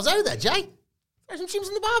 Thank you. Over there, Jay. Throw some chimps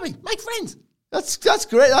in the barbie. Make friends. That's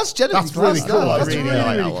great. That's genuinely That's really cool. I That's really really,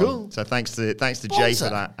 like really that cool. one. So thanks to Jay for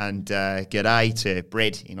that, and g'day to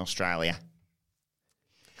Brid in Australia.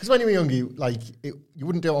 Because when you were young, you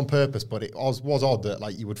wouldn't do it on purpose, but it was odd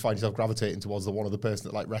that you would find yourself gravitating towards the one other person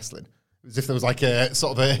that liked wrestling. It was as if there was a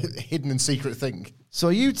sort of a hidden and secret thing. So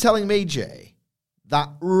are you telling me, Jay, that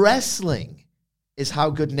wrestling is how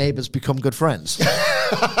good neighbours become good friends?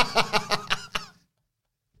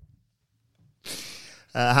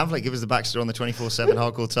 Hamlet, give us the backstory on the 24/7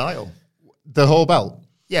 hardcore title. The whole belt?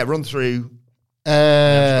 Yeah, run through.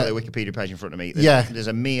 I've got the Wikipedia page in front of me. There's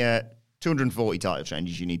a mere 240 title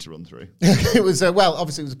changes you need to run through. It was,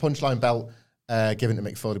 obviously it was a punchline belt given to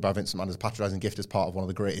Mick Foley by Vince McMahon as a patronising gift as part of one of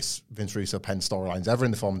the greatest Vince Russo penned storylines ever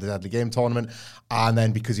in the form of the Deadly Game tournament. And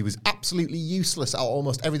then because he was absolutely useless at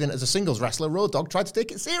almost everything as a singles wrestler, Road Dogg tried to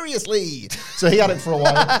take it seriously. So he had it for a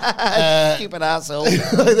while. Stupid asshole.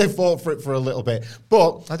 They fought for it for a little bit.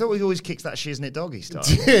 But I thought he always kicks that shiznit doggy style.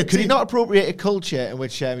 Could he not appropriate a culture in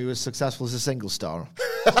which he was successful as a single star?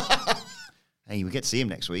 Hey, we get to see him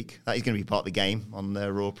next week. That is going to be part of the game on the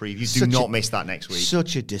Raw previews. Do not miss that next week.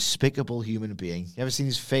 Such a despicable human being. You ever seen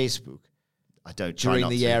his Facebook? I don't. During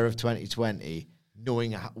the year of 2020,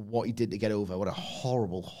 knowing what he did to get over. What a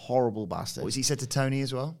horrible, horrible bastard. What was he said to Tony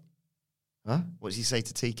as well? Huh? What does he say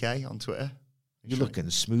to TK on Twitter? You're looking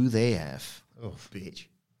smooth AF. Oh, bitch.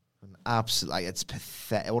 An absolute, it's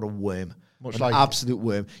pathetic. What a worm. Much An absolute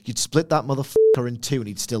worm. You'd split that motherfucker in two and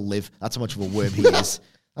he'd still live. That's how much of a worm he is.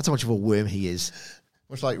 That's how much of a worm he is.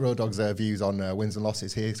 Much like Road Dogg's views on wins and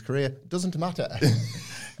losses, his career doesn't matter.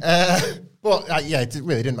 But it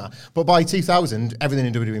really didn't matter. But by 2000, everything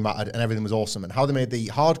in WWE mattered and everything was awesome. And how they made the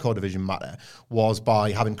hardcore division matter was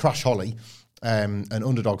by having Crash Holly, an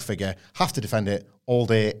underdog figure, have to defend it all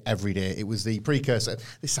day, every day. It was the precursor.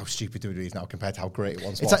 This is how stupid WWE is now compared to how great it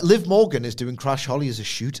once was. It's like Liv Morgan is doing Crash Holly as a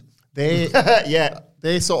shoot. They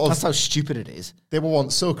sort of... That's how stupid it is. They were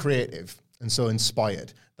once so creative and so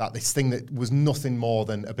inspired that this thing that was nothing more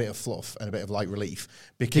than a bit of fluff and a bit of light relief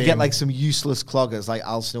became... You get some useless cloggers like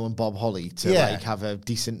Al Snow and Bob Holly to have a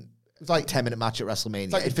decent 10-minute match at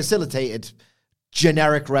WrestleMania. It facilitated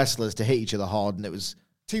generic wrestlers to hit each other hard, and it was...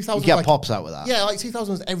 You get pops out with that. Yeah, 2000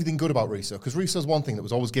 was everything good about Russo, because Russo's one thing that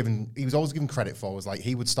was always given credit for was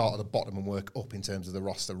he would start at the bottom and work up in terms of the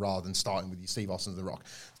roster rather than starting with your Steve Austin and The Rock.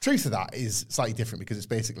 The truth of that is slightly different because it's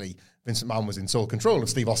basically Vince McMahon was in sole control of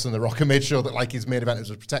Steve Austin and The Rock and made sure that his main eventers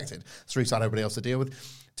was protected. So Russo had everybody else to deal with.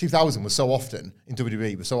 2000 was so often, in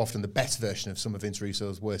WWE, was so often the best version of some of Vince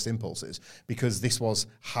Russo's worst impulses because this was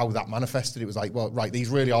how that manifested. It was these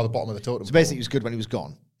really are the bottom of the totem pole. So basically it was good when he was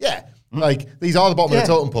gone. Yeah. These are the bottom of the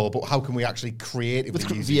totem pole, but how can we actually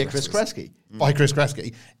creatively use via Chris Kresge? By Chris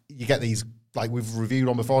Kresge. You get these, we've reviewed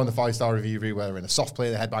on before in the 5-star review, where in a soft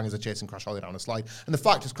play, the headbangers are chasing Crash Holly down a slide. And the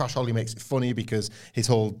fact is Crash Holly makes it funny because his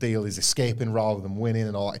whole deal is escaping rather than winning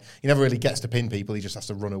and all that. He never really gets to pin people, he just has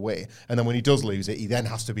to run away. And then when he does lose it, he then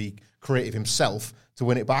has to be creative himself to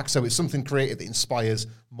win it back. So it's something creative that inspires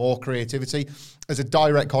more creativity. As a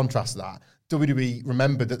direct contrast to that, WWE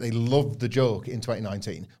remembered that they loved the joke in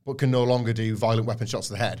 2019, but can no longer do violent weapon shots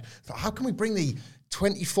to the head. So how can we bring the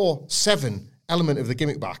 24/7 element of the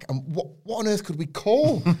gimmick back? And what on earth could we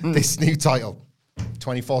call this new title?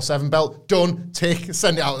 24/7 belt, done, tick,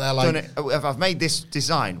 send it out there. Like, if I've made this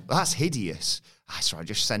design, that's hideous. That's right,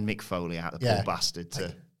 just send Mick Foley out, the poor bastard.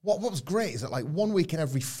 To What was great is that like 1 week in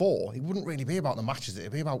every 4, it wouldn't really be about the matches.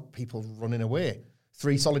 It'd be about people running away.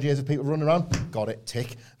 3 solid years of people running around. Got it,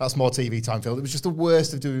 tick. That's more TV time, Phil. It was just the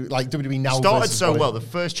worst of WWE now. Started so well. The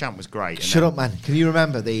first champ was great. Shut up, man. Can you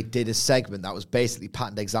remember they did a segment that was basically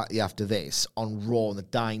patterned exactly after this on Raw in the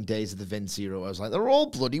dying days of the Vince era? I was like, they're all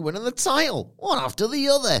bloody winning the title, one after the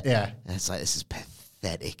other. Yeah. And it's like, this is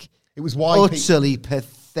pathetic. It was why utterly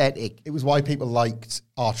pathetic. It was why people liked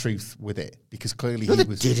R-Truth with it, because clearly No, he they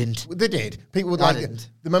was. didn't. They did. People would I like. didn't.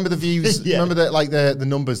 Remember the views. Yeah. Remember the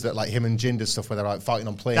numbers that like him and Jinder stuff where they're like fighting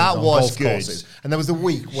on planes. That on was golf good. courses. And there was a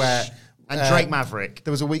week where. And Drake Maverick.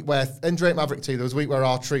 There was a week where, and Drake Maverick too. There was a week where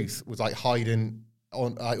R-Truth was like hiding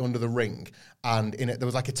on under the ring, and in it there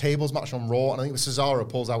was like a tables match on Raw, and I think it was Cesaro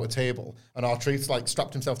pulls out a table, and R-Truth like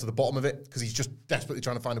strapped himself to the bottom of it because he's just desperately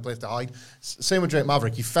trying to find a place to hide. Same with Drake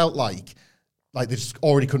Maverick. He felt like they just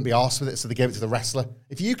already couldn't be arsed with it, so they gave it to the wrestler.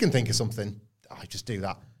 If you can think of something, I just do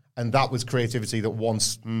that. And that was creativity that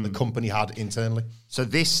once the company had internally. So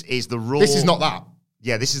this is the Raw. This is not that.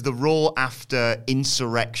 Yeah, this is the Raw after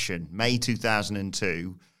Insurrection, May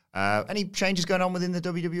 2002. Any changes going on within the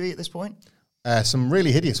WWE at this point? Some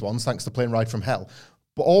really hideous ones, thanks to Plane Ride from Hell.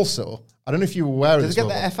 But also, I don't know if you were aware of Did this. they get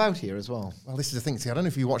the F out here as well? Well, this is the thing. See, I don't know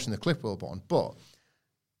if you're watching the clip, Wilborn, but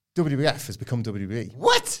WWF has become WWE.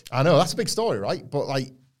 What? I know, that's a big story, right? But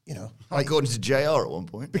like, you know, like, according to JR at one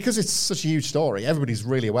point. Because it's such a huge story, everybody's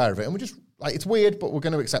really aware of it, and we're just like, it's weird, but we're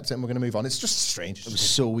going to accept it and we're going to move on. It's just strange. It was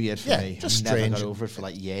so weird for me. Just I never strange. got over it for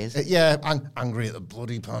like years. Angry at the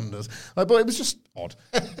bloody pandas. Like, but it was just odd.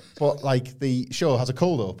 But like, the show has a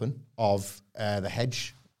cold open of the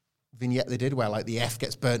Hedge vignette they did, where like the F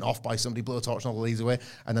gets burnt off by somebody blowtorching all the leaves away,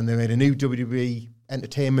 and then they made a new WWE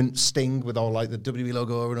Entertainment sting with all like the WWE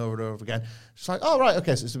logo over and over and over again. It's like, oh right,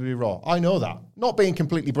 okay, so it's WWE Raw. I know that. Not being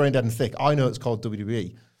completely brain dead and thick, I know it's called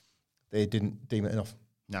WWE. They didn't deem it enough.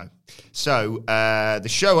 No. So the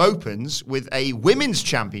show opens with a women's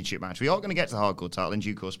championship match. We are going to get to the hardcore title in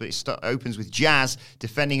due course, but it opens with Jazz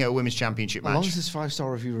defending her women's championship match. How long is this 5-star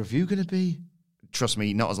review going to be? Trust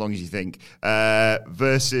me, not as long as you think.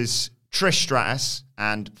 Versus Trish Stratus.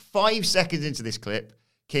 And 5 seconds into this clip,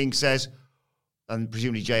 King says, and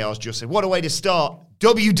presumably JR's just said, what a way to start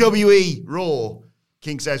WWE Raw.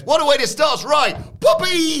 King says, what a way to start, right,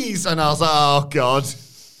 puppies! And I was like, oh, God.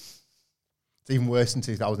 It's even worse in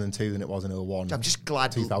 2002 than it was in 01. I'm just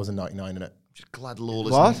glad. 2099, isn't it? Just glad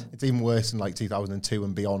Lawless. What? It's even worse in like 2002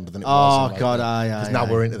 and beyond than it was. Oh, God, because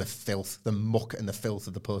now we're into the filth, the muck and the filth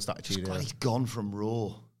of the post-attitude era. Glad he's gone from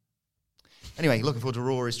Raw. Anyway, looking forward to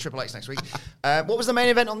Raw is Triple X next week. What was the main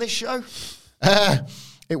event on this show?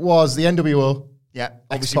 It was the NWO. Yeah,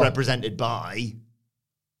 obviously represented by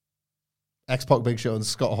X-Pac, Big Show and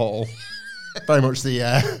Scott Hall. Very much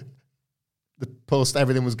the post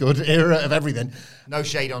everything was good era of everything. No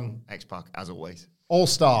shade on X-Pac, as always.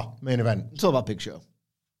 All-Star main event. It's all about Big Show.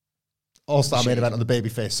 All-Star main event on the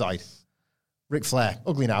babyface side. Ric Flair.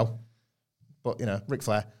 Ugly now. But, you know, Ric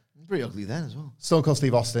Flair. Pretty ugly then as well. Stone Cold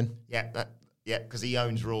Steve Austin. Yeah, because he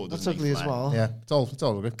owns Raw, doesn't That's ugly he, as well. Yeah, it's all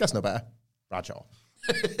good. Guess no better. Bradshaw.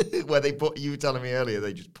 Where they put, you were telling me earlier,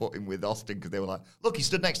 they just put him with Austin because they were like, look, he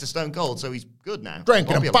stood next to Stone Cold, so he's good now.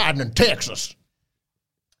 Drinking and Biden in Texas.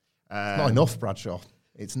 It's not enough, Bradshaw.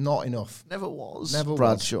 It's not enough. Never was. Never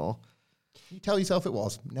Bradshaw. You tell yourself it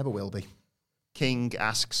was. Never will be. King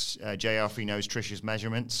asks JR if he knows Trish's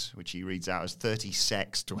measurements, which he reads out as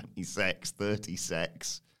 36, 26,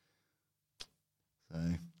 36. So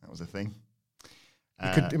that was a thing. You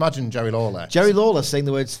could imagine Jerry Lawler. Jerry Lawler saying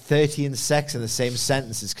the words 30 and sex in the same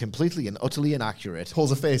sentence is completely and utterly inaccurate.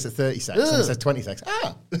 Pulls a face at 30 sex and says 20 sex.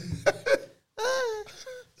 Ah!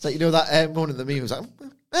 It's like, you know that moment in the meme was like...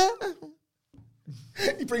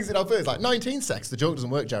 He brings it up first, like 19 sex. The joke doesn't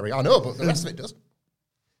work, Jerry. I know, but the rest of it does.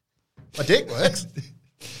 My dick works.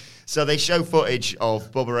 So they show footage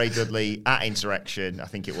of Bubba Ray Dudley at Insurrection, I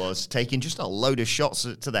think it was, taking just a load of shots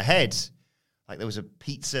to the head. Like there was a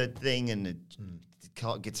pizza thing and a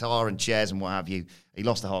guitar and chairs and what have you. He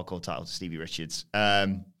lost the hardcore title to Stevie Richards.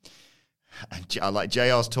 And like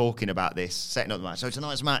JR's talking about this, setting up the match. So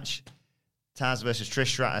tonight's match, Taz versus Trish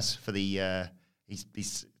Stratus for the,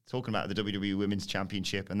 he's talking about the WWE Women's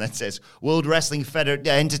Championship and then says World Wrestling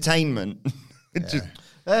Entertainment.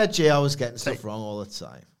 JR was getting stuff wrong all the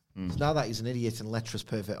time. Now that he's an idiot and lecherous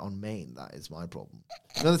pervert on main, that is my problem.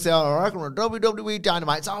 And then they say, I reckon we're WWE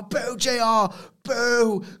Dynamite. It's, boo, JR,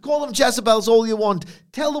 boo. Call them Jezebels all you want.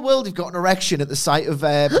 Tell the world you've got an erection at the sight of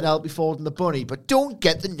Penelope Ford and the Bunny, but don't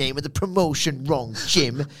get the name of the promotion wrong,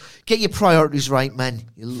 Jim. Get your priorities right, man.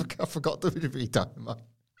 I forgot WWE Dynamite.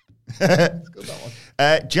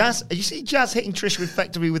 Jazz, you see Jazz hitting Trish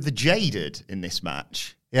effectively with the Jaded in this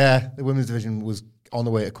match? Yeah, the women's division was on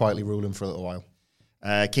the way to quietly ruling for a little while.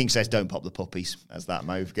 King says, "Don't pop the puppies," as that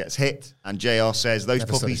move gets hit, and JR says, "Those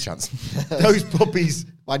Never puppies, stood a chance." those puppies."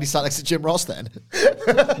 Why do you sound next to Jim Ross then?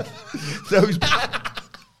 those,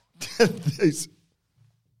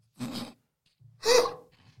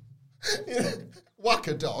 Whack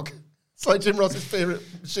a dog. It's like Jim Ross's favourite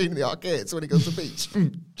machine in the arcades when he goes to the beach.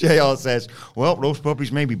 JR says, "Well, those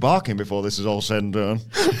puppies may be barking before this is all said and done."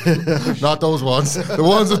 Not those ones. The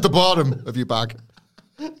ones at the bottom of your bag.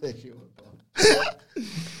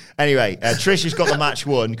 Anyway, Trish has got the match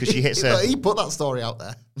won because she hits her. He put that story out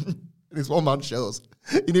there in his one-man shows.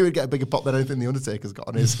 He knew he'd get a bigger pop than anything The Undertaker's got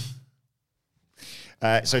on his.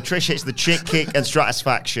 So Trish hits the chick kick and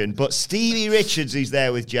Stratisfaction, but Stevie Richards, who's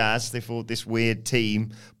there with Jazz, they formed this weird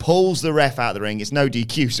team, pulls the ref out of the ring. It's no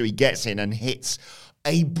DQ, so he gets in and hits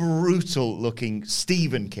a brutal-looking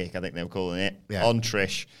Steven kick, I think they were calling it, on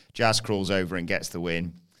Trish. Jazz crawls over and gets the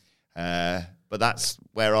win. But that's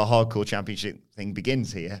where our hardcore championship thing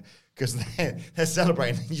begins here, because they're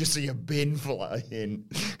celebrating. You just see a bin fly in,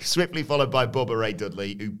 swiftly followed by Bubba Ray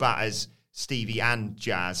Dudley, who batters Stevie and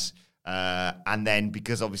Jazz. And then,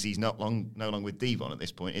 because obviously he's no longer with Devon at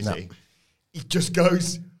this point, is he? He just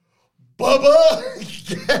goes,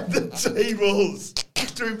 "Bubba, get the tables,"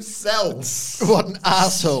 to himself. What an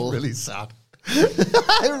asshole. Really sad.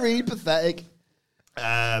 Really pathetic.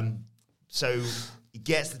 So he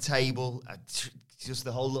gets the table, just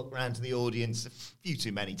the whole look around to the audience, a few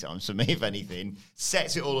too many times for me, if anything,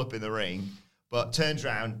 sets it all up in the ring, but turns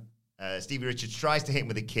around, Stevie Richards tries to hit him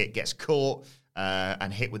with a kick, gets caught,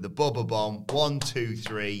 and hit with the Bubba Bomb, 1, 2,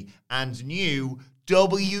 3, and new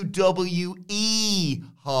WWE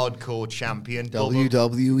Hardcore Champion.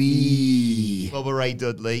 WWE. Bubba Ray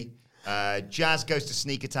Dudley. Jazz goes to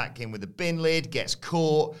sneak attack him with a bin lid, gets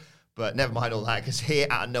caught, but never mind all that, because here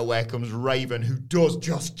out of nowhere comes Raven, who does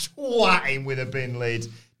just twat him with a bin lid.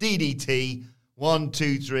 DDT, 1,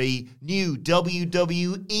 2, 3, new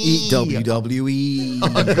WWE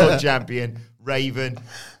Hardcore Champion, Raven,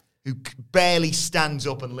 who barely stands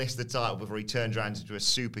up and lifts the title before he turns around into a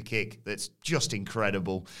super kick that's just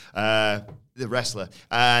incredible. The wrestler.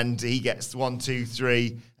 And he gets 1, 2,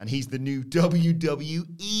 3, and he's the new WWE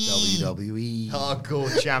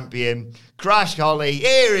Hardcore Champion. Crash Holly,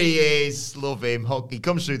 here he is. Love him. He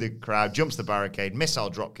comes through the crowd, jumps the barricade,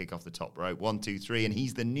 missile dropkick off the top rope. 1, 2, 3, and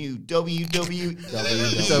he's the new WWE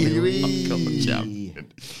Hardcore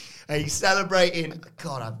Champion. And he's celebrating.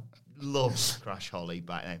 God, I loved Crash Holly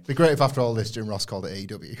back then. It'd be great if after all this, Jim Ross called it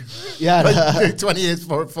AEW. Yeah. 20 years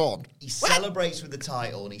before it formed. He celebrates with the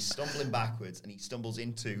title and he's stumbling backwards and he stumbles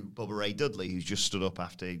into Bubba Ray Dudley, who's just stood up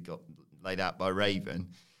after he got laid out by Raven.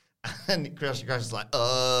 And Crash is like,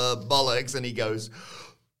 bollocks. And he goes,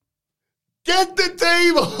 "Get the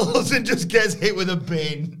tables!" and just gets hit with a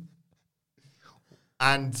bin.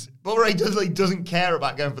 And Bubba Ray Dudley doesn't care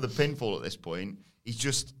about going for the pinfall at this point. He's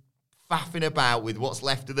just faffing about with what's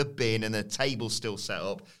left of the bin and the table's still set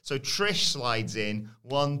up. So Trish slides in.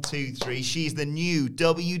 1, 2, 3. She's the new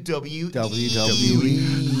WWE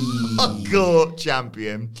Hardcore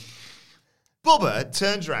Champion. Bubba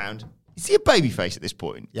turns around. Is he a babyface at this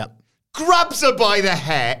point? Yep. Grabs her by the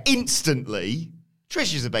hair instantly.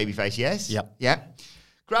 Trish is a babyface, yes? Yep. Yep.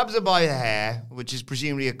 Grabs her by the hair, which is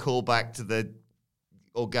presumably a callback to the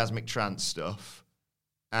orgasmic trance stuff.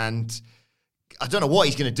 And I don't know what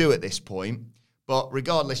he's going to do at this point, but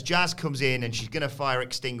regardless, Jazz comes in and she's going to fire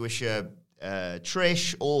extinguisher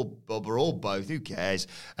Trish or Bubba or both, who cares,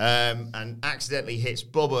 and accidentally hits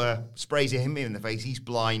Bubba, sprays him in the face. He's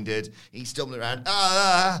blinded. He's stumbling around.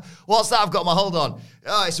 What's that I've got my hold on?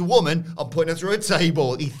 It's a woman. I'm putting her through a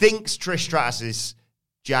table. He thinks Trish Stratus is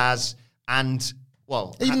Jazz, and,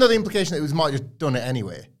 well... Even though the implication that he might have just done it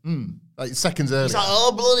anyway. Like seconds earlier. He's like,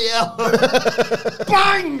 oh, bloody hell.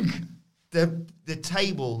 Bang! The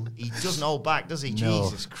table, he doesn't hold back, does he? No.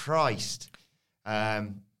 Jesus Christ.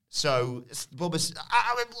 So Bubba's,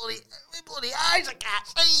 my bloody eyes, I can't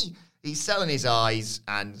see. He's selling his eyes,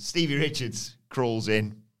 and Stevie Richards crawls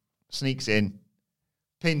in, sneaks in,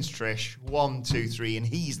 pins Trish, 1, 2, 3, and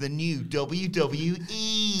he's the new WWE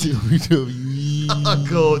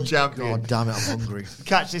Hardcore Champion. God damn it, I'm hungry.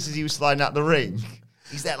 Catch this as he was sliding out the ring.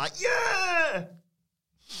 He's there like, yeah!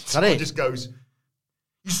 That it? Just goes,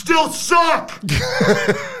 You still suck!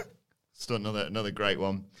 Still another great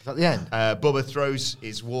one. Is that the end? Bubba throws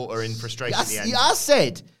his water in frustration at the end. I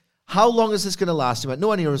said, how long is this going to last? He went,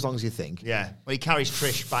 nowhere near as long as you think. Yeah. Well, he carries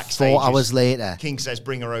Trish backstage. 4 hours later. King says,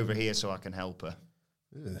 bring her over here so I can help her.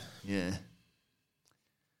 Ugh. Yeah.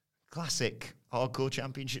 Classic hardcore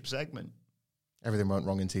championship segment. Everything went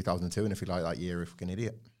wrong in 2002, and if you like that year, you're a fucking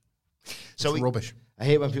idiot. So it's rubbish. I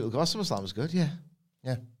hate when people go, SummerSlam was good, yeah.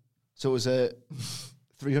 Yeah. So it was a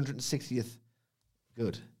 360th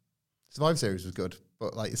good. Survivor Series was good,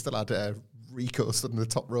 but like it still had Rico stood on the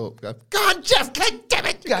top rope. Going, "Go on, Jeff! God damn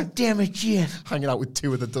it! God damn it, Jeff!" Hanging out with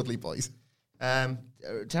 2 of the Dudley boys.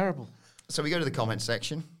 Terrible. So we go to the comment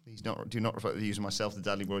section. Do not reflect the views of myself, the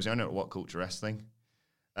Dudley Boys. I know What Culture Wrestling.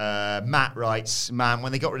 Matt writes, man,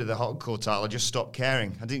 when they got rid of the hardcore title, I just stopped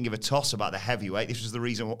caring. I didn't give a toss about the heavyweight. This was the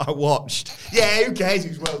reason I watched. Yeah, who cares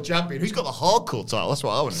who's world champion? Who's got the hardcore title? That's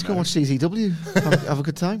what I want to know. Let's go watch CZW. have a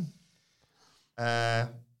good time.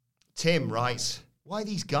 Tim writes, why are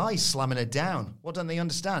these guys slamming her down? What don't they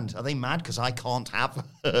understand? Are they mad because I can't have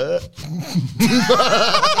her?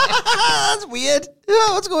 That's weird.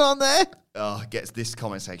 What's going on there? Oh, this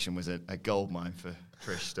comment section was a goldmine for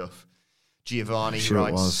Trish stuff. Giovanni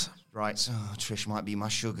writes, oh, Trish might be my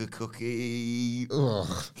sugar cookie.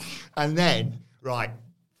 Ugh. And then,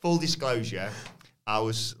 full disclosure, I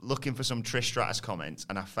was looking for some Trish Stratus comments,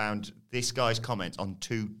 and I found this guy's comment on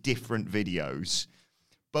 2 different videos.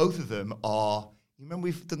 Both of them are, you remember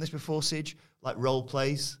we've done this before, Sige? Like role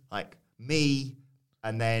plays, like me,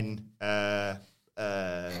 and then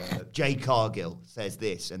Jay Cargill says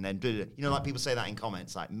this, and then, like people say that in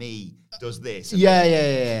comments, like me does this.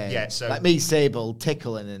 Yeah. So like me, Sable,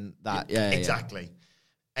 tickling and that. Yeah, exactly.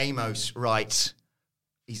 Yeah. Amos writes,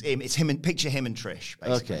 it's him and picture him and Trish,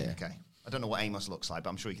 basically. Okay. I don't know what Amos looks like,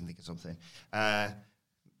 but I'm sure you can think of something.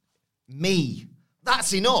 Me,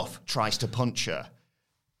 that's enough, tries to punch her.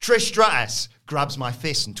 Trish Stratus grabs my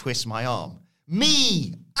fist and twists my arm.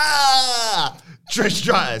 Me, Trish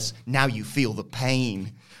Stratus, now you feel the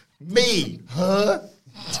pain. Me, huh?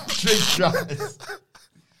 Trish Stratus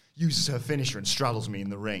uses her finisher and straddles me in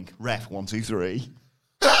the ring. Ref, 1, 2, 3.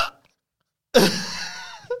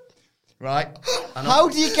 Right? How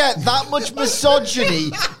do you get that much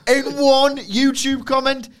misogyny in one YouTube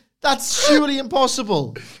comment? That's surely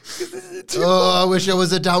impossible. I wish I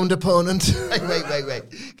was a downed opponent. Wait.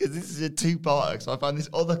 Because this is a 2-parter. So I found this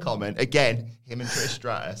other comment. Again, him and Trish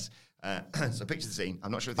Stratus. So picture the scene.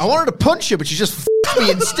 I'm not sure if this I wanted to punch her, but she just f***ed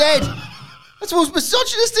me instead. That's the most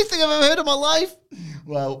misogynistic thing I've ever heard in my life.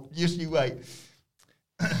 Well, just you wait.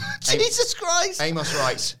 Jesus Christ. Amos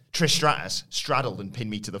writes, Trish Stratus straddled and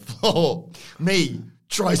pinned me to the floor. Me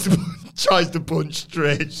tries to punch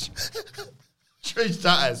Trish. Trish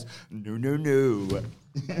Stratus, no.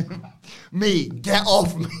 Me, get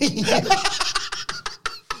off me.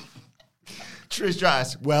 Trish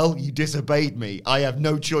Stratus, well, you disobeyed me. I have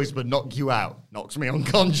no choice but knock you out. Knocks me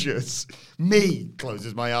unconscious. Me,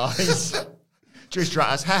 closes my eyes. Trish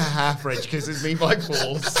Stratus, ha, French kisses me by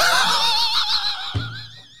force.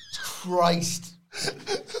 Christ.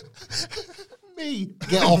 Me,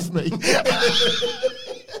 get off me.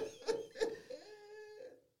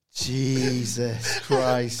 Jesus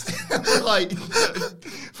Christ. Right.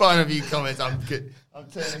 Final few comments. I'm turning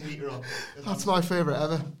the heater on. That's my favourite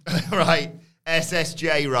ever. Right.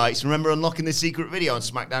 SSJ writes, remember unlocking the secret video on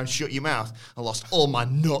SmackDown Shut Your Mouth? I lost all my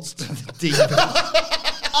nuts to the demon.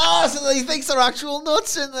 So he thinks they're actual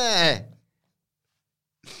nuts in there.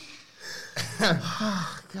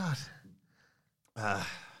 Oh, God.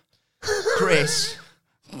 Chris.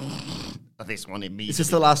 This one immediately. Is this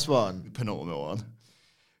the last one? The penultimate one.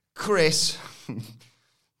 Chris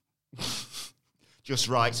just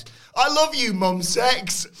writes, I love you, Mum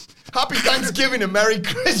Sex. Happy Thanksgiving and Merry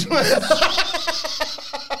Christmas.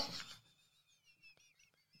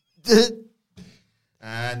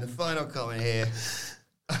 And the final comment here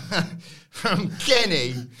from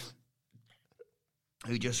Kenny,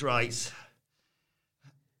 who just writes,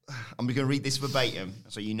 I'm going to read this verbatim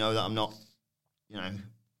so you know that I'm not,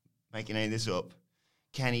 making any of this up.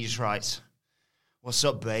 Kenny just writes, what's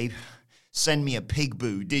up, babe? Send me a pig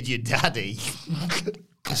boo, did you, daddy?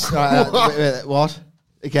 What?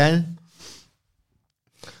 Again?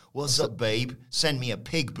 What's up, babe? Send me a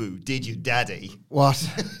pig boo, did you, daddy? What?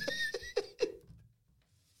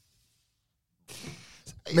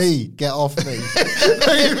 Me, get off me.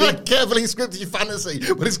 You've like carefully scripted your fantasy,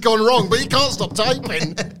 but it's gone wrong, but you can't stop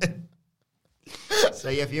typing. So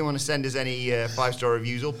yeah, if you want to send us any 5-star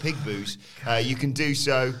reviews or pig boos, you can do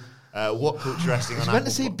so. What Culture Wrestling on I was meant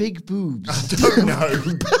to say big boobs. I don't know.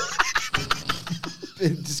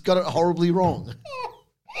 Just got it horribly wrong.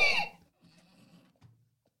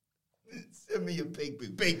 me your big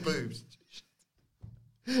boobs. Big boobs.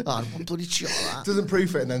 I'm bloody sure of that. Doesn't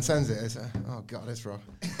proof it and then sends it. It's oh, God, it's wrong.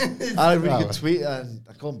 I had a really good tweet, and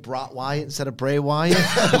I call him Brat Wyatt instead of Bray Wyatt.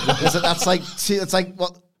 That's like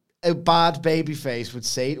what a bad baby face would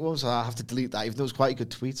say to him, so I have to delete that, even though it was quite a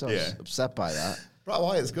good tweet. So I was upset by that. Brat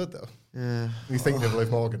Wyatt's good, though. Yeah. You're thinking of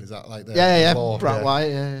Liv Morgan, is that like the Yeah. law? Brat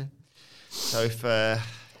Wyatt, yeah. So if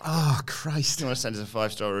oh, Christ. you want to send us a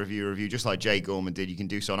 5-star review, just like Jay Gorman did, you can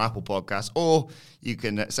do so on Apple Podcasts, or you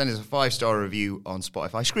can send us a 5-star review on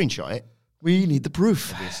Spotify. Screenshot it. We need the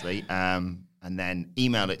proof. Obviously. And then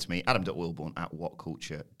email it to me,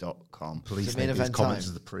 adam.wilborn@whatculture.com. Police main make these event comments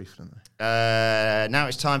time. as the proof, don't they? Now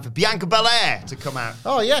it's time for Bianca Belair to come out.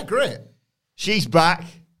 Oh, yeah, great. She's back.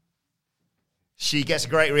 She gets a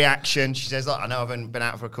great reaction. She says, look, I know I've been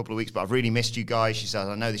out for a couple of weeks, but I've really missed you guys. She says,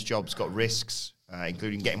 I know this job's got risks,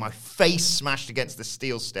 including getting my face smashed against the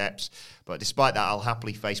steel steps. But despite that, I'll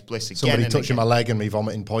happily face Bliss again. Somebody and touching again. my leg and me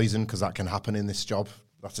vomiting poison, because that can happen in this job.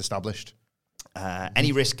 That's established.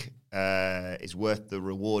 Any risk is worth the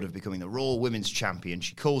reward of becoming the Raw Women's Champion.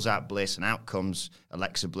 She calls out Bliss, and out comes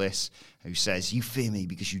Alexa Bliss, who says, you fear me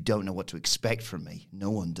because you don't know what to expect from me. No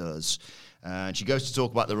one does. And she goes to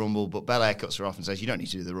talk about the Rumble, but Belair cuts her off and says, you don't need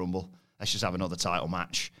to do the Rumble. Let's just have another title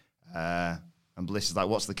match. And Bliss is like,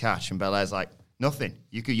 what's the catch? And Belair's like, nothing.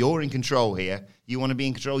 You're in control here. You want to be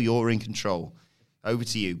in control? You're in control. Over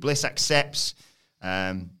to you. Bliss accepts.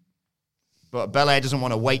 But Belair doesn't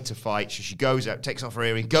want to wait to fight, so she goes out, takes off her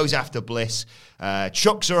earring, goes after Bliss,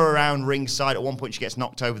 chucks her around ringside. At one point, she gets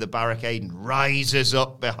knocked over the barricade and rises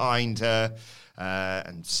up behind her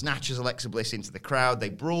and snatches Alexa Bliss into the crowd. They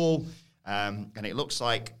brawl, and it looks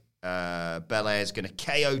like Belair's going to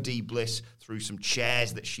KOD Bliss through some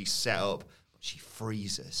chairs that she set up, but she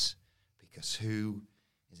freezes because who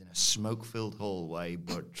is in a smoke-filled hallway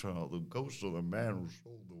but the ghost of the man who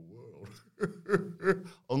sold the world?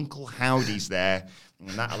 Uncle Howdy's there, and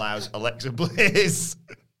that allows Alexa Bliss.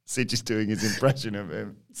 Sidge is doing his impression of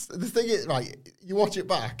him. The thing is, right, you watch it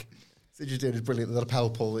back. Sidge is doing his brilliant little lapel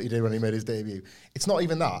pull that he did when he made his debut. It's not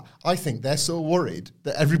even that. I think they're so worried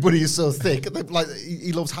that everybody is so thick. Like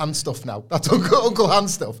he loves hand stuff now. That's Uncle Hand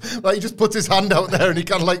stuff. Like he just puts his hand out there and he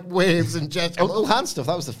kind of like waves and gestures. Uncle Hand stuff.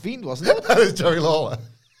 That was the Fiend, wasn't it? That was Jerry Lawler.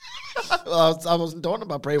 Well, I wasn't talking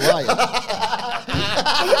about Bray Wyatt.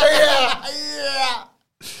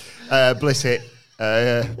 Bliss hit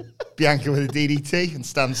Bianca with a DDT and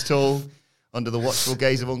stands tall under the watchful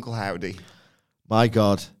gaze of Uncle Howdy. My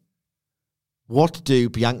God. What do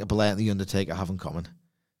Bianca Belair and The Undertaker have in common?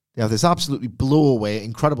 They have this absolutely blow-away,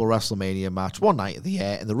 incredible WrestleMania match, one night of the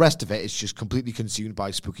year, and the rest of it is just completely consumed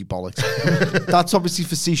by spooky bollocks. That's obviously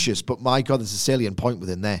facetious, but my God, there's a salient point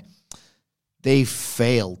within there. They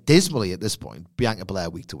fail dismally at this point, Bianca Belair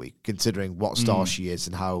week to week, considering what star she is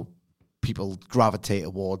and how people gravitate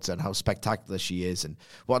towards her and how spectacular she is and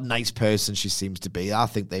what a nice person she seems to be. I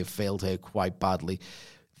think they've failed her quite badly.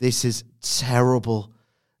 This is terrible.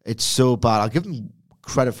 It's so bad. I'll give them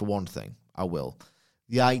credit for one thing. I will.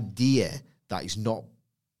 The idea that he's not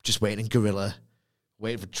just waiting in Gorilla,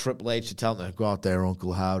 waiting for Triple H to tell him, go out there,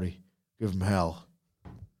 Uncle Howdy. Give him hell.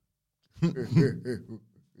 The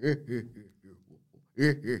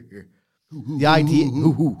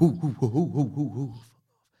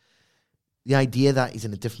idea that he's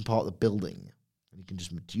in a different part of the building and he can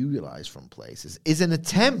just materialize from places is an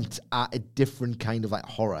attempt at a different kind of like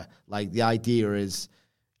horror. Like the idea is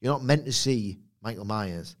you're not meant to see Michael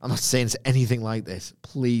Myers. I'm not saying it's anything like this.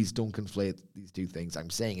 Please don't conflate these two things. I'm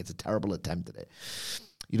saying it's a terrible attempt at it.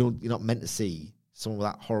 You're not meant to see someone with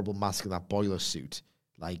that horrible mask and that boiler suit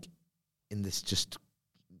like in this just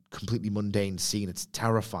completely mundane scene. It's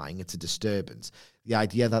terrifying. It's a disturbance. The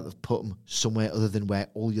idea that they've put him somewhere other than where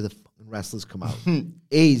all the other fucking wrestlers come out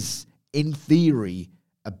is, in theory,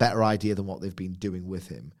 a better idea than what they've been doing with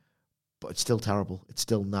him. But it's still terrible. It's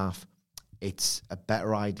still naff. It's a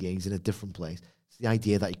better idea. He's in a different place. It's the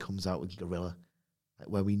idea that he comes out with Gorilla, like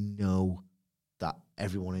where we know that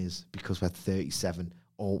everyone is because we're 37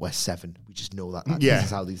 or we're 7. We just know that. This is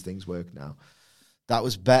how these things work now. That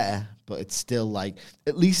was better, but it's still like,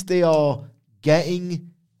 at least they are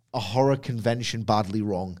getting a horror convention badly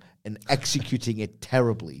wrong and executing it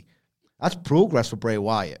terribly. That's progress for Bray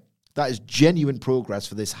Wyatt. That is genuine progress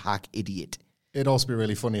for this hack idiot. It'd also be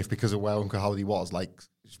really funny if, because of where Uncle Howdy was, like,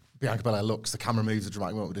 Bianca Belair looks, the camera moves, the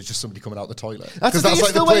dramatic moment, there's just somebody coming out the toilet. That's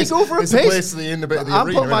like the way you go for a piss. It's the place in the bit of the I'm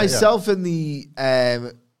arena. putting myself in the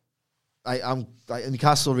I'm in the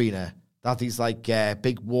Castle Arena. That these like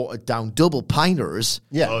big watered down double piners.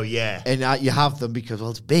 Yeah. Oh yeah. And you have them because,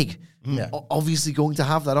 well, it's big. Yeah. Obviously going to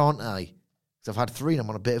have that, aren't I? I've had 3 and I'm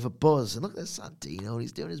on a bit of a buzz. And look at Santino,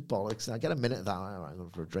 he's doing his bollocks. And I get a minute of that. All right, I'm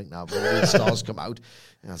going for a drink now. But all the stars come out.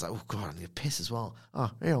 And I was like, oh, God, I need a piss as well.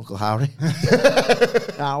 Oh, hey, Uncle Harry.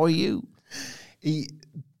 How are you? This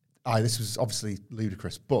was obviously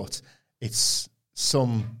ludicrous, but it's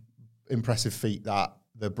some impressive feat that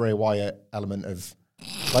the Bray Wyatt element of...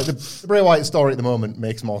 Like, the Bray Wyatt story at the moment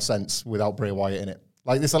makes more sense without Bray Wyatt in it.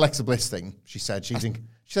 Like, this Alexa Bliss thing, she said she's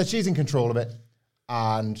in control of it.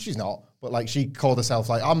 And she's not, but like she called herself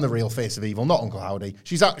like, I'm the real face of evil, not Uncle Howdy.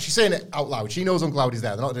 She's saying it out loud. She knows Uncle Howdy's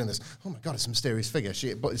there. They're not doing this. Oh my God, it's a mysterious figure.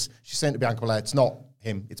 She's saying to Bianca Belair, it's not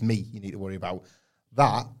him, it's me you need to worry about.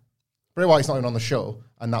 That, Bray Wyatt's not even on the show,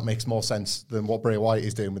 and that makes more sense than what Bray Wyatt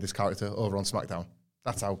is doing with his character over on SmackDown.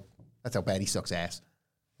 That's how bad he sucks ass.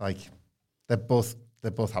 Like, they're both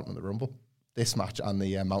happening at the Rumble. This match and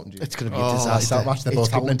the Mountain Dew. It's going to be a disaster. That match, It's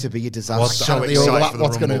going to be a disaster.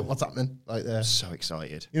 What's happening? Like, so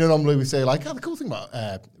excited. You know, normally we say like, the cool thing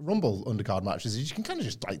about Rumble undercard matches is you can kind of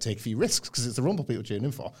just like take a few risks because it's the Rumble people tune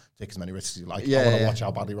in for. Take as many risks as you like. I want to watch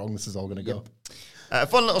how badly wrong this is all going to go. A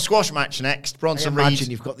fun little squash match next. Bronson Reed.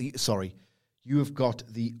 Reed. You have got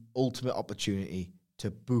the ultimate opportunity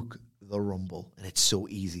to book the Rumble, and it's so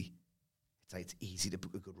easy. It's easy to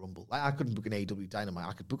book a good Rumble. Like, I couldn't book an AEW Dynamite.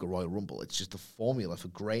 I could book a Royal Rumble. It's just the formula for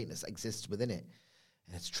greatness exists within it.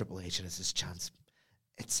 And it's Triple H and it's his chance.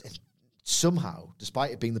 It's somehow,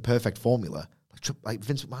 despite it being the perfect formula, like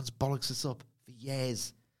Vince McMahon's bollocks this up for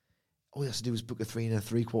years. All he has to do is book a 3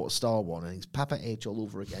 3/4 star one, and he's Papa H all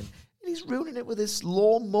over again. And he's ruining it with this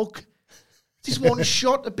law muck. He's one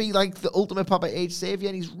shot to be like the ultimate Papa H savior,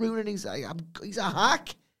 and he's ruining. He's a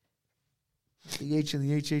hack. The H and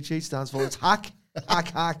the HHH stands for it's hack.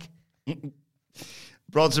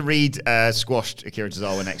 Bronson Reed squashed Akira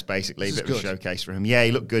Tozawa next, basically. A bit of a showcase for him. Yeah,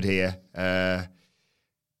 he looked good here. A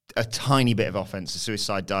tiny bit of offense, a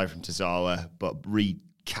suicide dive from Tozawa, but Reed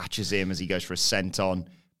catches him as he goes for a senton,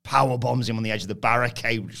 power bombs him on the edge of the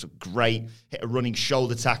barricade, which looked great. Hit a running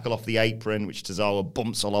shoulder tackle off the apron, which Tozawa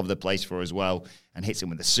bumps all over the place for as well, and hits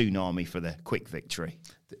him with a tsunami for the quick victory.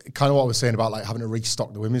 Kind of what I was saying about like having to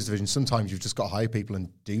restock the women's division. Sometimes you've just got to hire people and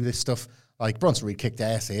do this stuff. Like Bronson Reed kicked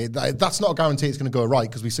ass here. That's not a guarantee it's going to go right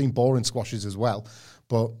because we've seen boring squashes as well.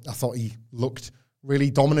 But I thought he looked really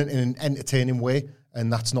dominant in an entertaining way,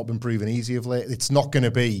 and that's not been proven easy of late. It's not going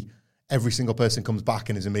to be every single person comes back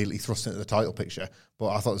and is immediately thrust into the title picture.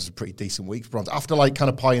 But I thought this was a pretty decent week for Bronson. After like kind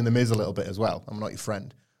of pieing the Miz a little bit as well. I'm not your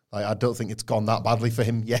friend. Like, I don't think it's gone that badly for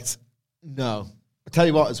him yet. No. I tell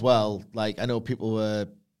you what as well, like I know people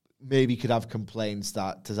maybe could have complaints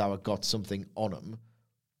that Tozawa got something on him.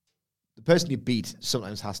 The person you beat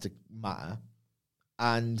sometimes has to matter.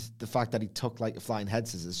 And the fact that he took like a flying head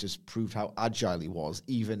scissors just proved how agile he was,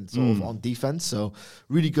 even sort of on defense. So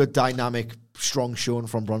really good, dynamic, strong showing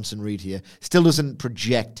from Bronson Reed here. Still doesn't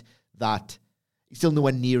project that. He's still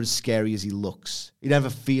nowhere near as scary as he looks. He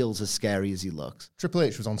never feels as scary as he looks. Triple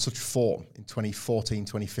H was on such form in 2014,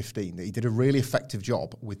 2015 that he did a really effective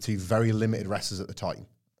job with 2 very limited wrestlers at the time,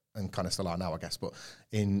 and kind of still are now, I guess, but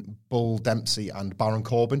in Bull Dempsey and Baron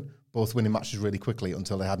Corbin, both winning matches really quickly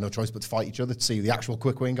until they had no choice but to fight each other to see who the actual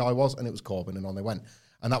quick win guy was, and it was Corbin, and on they went.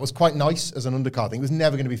 And that was quite nice as an undercard thing. It was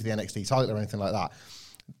never going to be for the NXT title or anything like that.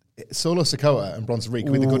 Solo Sikoa and Bronson Reed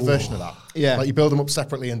could be the good version of that. Yeah. Like, you build them up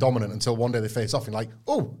separately and dominant until one day they face off and you're like,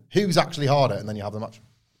 oh, who's actually harder? And then you have the match.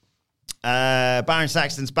 Baron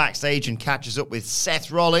Saxton's backstage and catches up with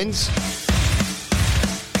Seth Rollins.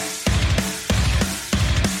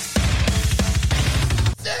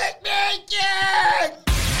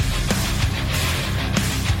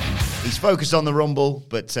 He's focused on the Rumble,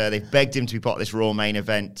 but they've begged him to be part of this Raw main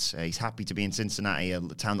event. He's happy to be in Cincinnati, a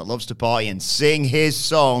town that loves to party and sing his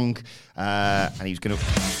song. And he's going to...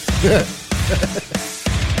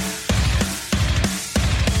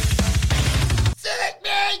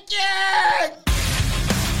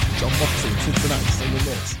 John Moxley in Cincinnati singing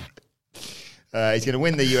this. He's going to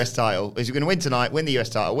win the US title. He's going to win tonight, win the US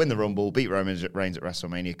title, win the Rumble, beat Roman Reigns at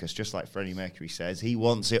WrestleMania, because just like Freddie Mercury says, he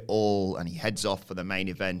wants it all, and he heads off for the main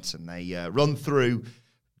event, and they run through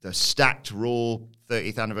the stacked Raw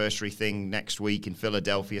 30th anniversary thing next week in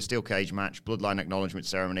Philadelphia, steel cage match, bloodline acknowledgement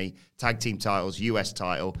ceremony, tag team titles, US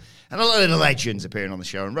title, and a lot of the legends appearing on the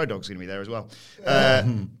show, and Road Dogg's going to be there as well.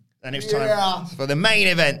 And it was time for the main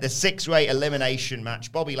event, the 6-way elimination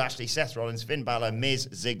match. Bobby Lashley, Seth Rollins, Finn Balor, Miz,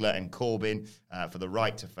 Ziggler, and Corbin for the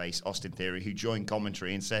right to face Austin Theory, who joined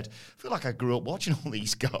commentary and said, I feel like I grew up watching all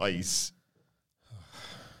these guys.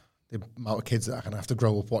 The amount of kids that are going to have to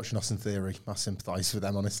grow up watching Austin Theory, I sympathise with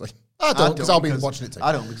them, honestly. I don't, because I'll be watching it too.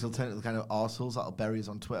 I don't, because they'll turn into the kind of arseholes that'll bury us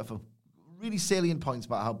on Twitter for really salient points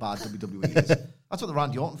about how bad WWE is. That's what the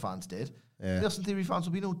Randy Orton fans did. Yeah. The Austin Theory fans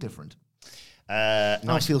will be no different. I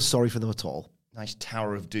don't feel sorry for them at all. Nice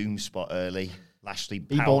Tower of Doom spot early. Lashley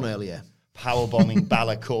born earlier. Powerbombing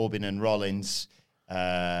Balor, Corbin, and Rollins.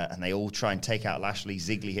 And they all try and take out Lashley.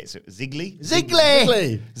 Ziggler hits it. Ziggler?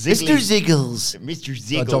 Mr. Ziggles. Mr.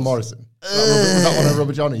 Ziggles. John Morrison. Was that one of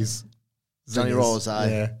Rubber Johnny's? Johnny Raw's eye.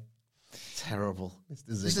 Yeah. Terrible.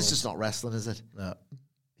 This is just not wrestling, is it? No.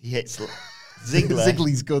 He hits Ziggler.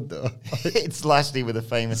 Ziggly's good, though. Hits Lashley with a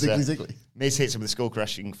famous... Ziggly. Miz hits him with a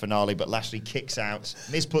skull-crushing finale, but Lashley kicks out.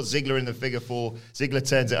 Miz puts Ziggler in the figure 4. Ziggler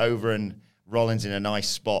turns it over, and Rollins in a nice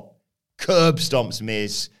spot curb stomps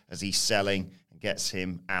Miz as he's selling and gets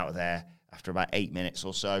him out of there after about 8 minutes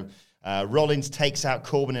or so. Rollins takes out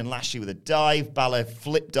Corbin and Lashley with a dive. Balor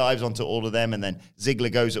flip dives onto all of them, and then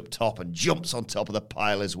Ziggler goes up top and jumps on top of the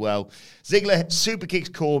pile as well. Ziggler super kicks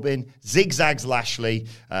Corbin, zigzags Lashley,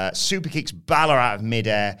 super kicks Balor out of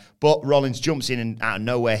midair, but Rollins jumps in and out of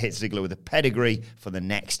nowhere hits Ziggler with a pedigree for the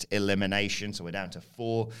next elimination. So we're down to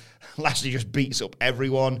 4. Lashley just beats up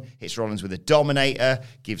everyone, hits Rollins with a Dominator,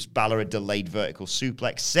 gives Balor a delayed vertical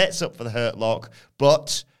suplex, sets up for the Hurt Lock,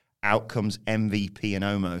 but out comes MVP and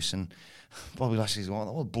Omos, and Bobby Lashley's like,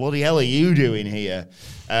 what bloody hell are you doing here?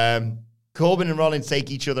 Corbin and Rollins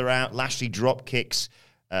take each other out. Lashley gets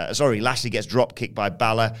drop kicked by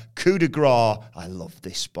Balor. Coup de grace. I love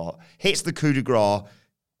this spot. Hits the coup de grace,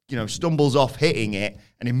 stumbles off hitting it,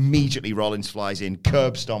 and immediately Rollins flies in,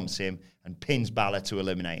 curb stomps him, and pins Balor to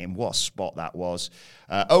eliminate him. What a spot that was.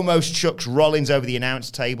 Omos chucks Rollins over the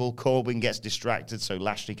announce table. Corbin gets distracted, so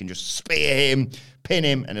Lashley can just spear him, pin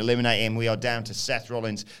him, and eliminate him. We are down to Seth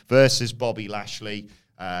Rollins versus Bobby Lashley.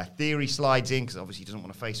 Theory slides in, because obviously he doesn't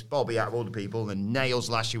want to face Bobby out of all the people, and then nails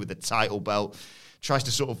Lashley with the title belt. Tries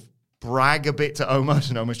to sort of brag a bit to Omos,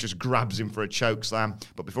 and Omos just grabs him for a choke slam.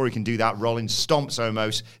 But before he can do that, Rollins stomps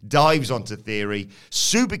Omos, dives onto Theory,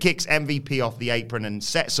 super kicks MVP off the apron and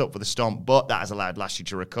sets up for the stomp, but that has allowed Lashley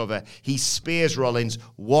to recover. He spears Rollins.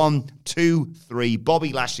 1, 2, 3.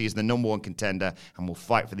 Bobby Lashley is the number 1 contender and will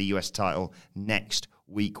fight for the US title next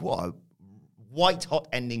week. What a white-hot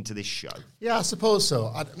ending to this show. Yeah, I suppose so.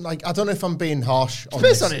 I don't know if I'm being harsh on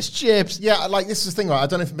Piss this. on his chips. Yeah, this is the thing, right? I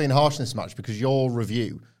don't know if I'm being harsh in this match, because your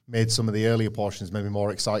review made some of the earlier portions maybe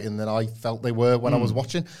more exciting than I felt they were when I was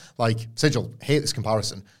watching. Sigil, hate this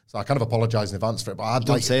comparison, so I kind of apologise in advance for it. But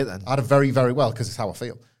Don't say it then. I had a very, very well, because it's how I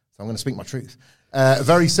feel. So I'm going to speak my truth. A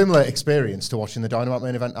very similar experience to watching the Dynamite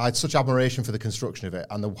main event. I had such admiration for the construction of it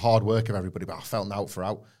and the hard work of everybody, but I felt out for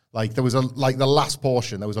out. There was the last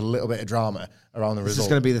portion, there was a little bit of drama around the result. This is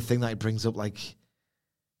going to be the thing that he brings up, when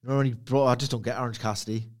he brought, I just don't get Orange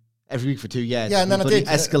Cassidy. Every week for 2 years. Yeah, and then I did.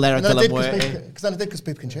 Escalera de la Muerte. Because then I did, because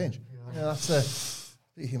people can change. Yeah, that's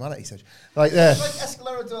humanity, Sage.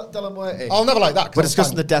 Escalera de la Muerte. I'll never like that. We're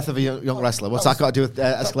discussing the death of a young wrestler. What's that got to do with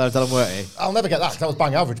Escalera de la Muerte? I'll never get that, because that was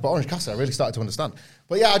bang average, but Orange Cassidy I really started to understand.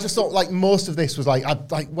 But yeah, I just thought most of this was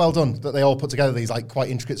well done that they all put together these quite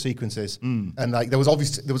intricate sequences. And there was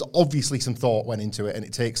obviously some thought went into it, and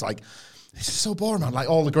it takes this is so boring, man.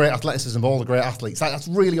 All the great athleticism of all the great athletes. That's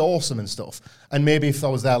really awesome and stuff. And maybe if I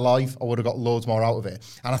was there live, I would have got loads more out of it.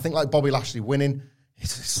 And I think Bobby Lashley winning,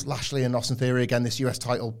 it's Lashley and Austin Theory again. This US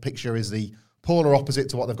title picture is the polar opposite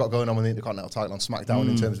to what they've got going on with the Intercontinental title on SmackDown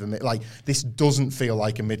in terms of this doesn't feel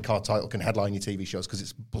like a mid-card title can headline your TV shows, because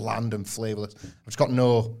it's bland and flavourless. I've just got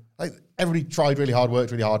everybody tried really hard,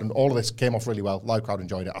 worked really hard, and all of this came off really well. Live crowd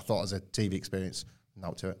enjoyed it. I thought it was a TV experience.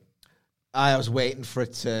 Now to it. I was waiting for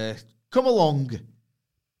it to come along.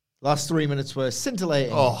 Last 3 minutes were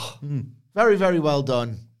scintillating. Very, very well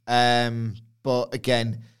done. But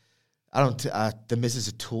again, The Miz is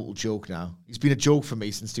a total joke now. He's been a joke for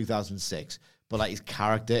me since 2006. But his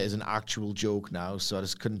character is an actual joke now. So I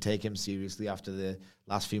just couldn't take him seriously after the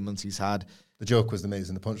last few months he's had. The joke was The Miz,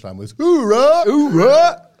 and the punchline was, hoorah!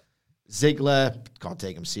 Hoorah! Ziggler, can't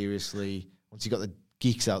take him seriously. Once you got the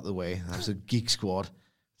geeks out of the way, that was a geek squad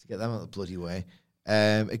to get them out of the bloody way.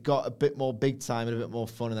 It got a bit more big time and a bit more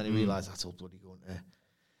fun, and then he realised that's all bloody going to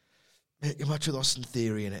make a match with Austin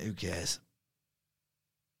Theory in it. Who cares?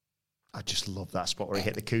 I just love that spot where he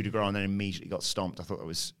hit the coup de grace and then immediately got stomped. I thought it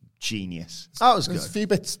was genius. That was good. There's a few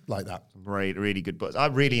bits like that. Really, really good. But I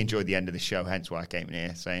really enjoyed the end of the show, hence why I came in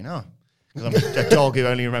here saying, because I'm a dog who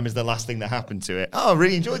only remembers the last thing that happened to it. I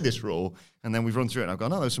really enjoyed this Raw. And then we've run through it and I've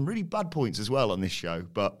gone, there's some really bad points as well on this show.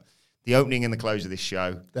 But the opening and the close of this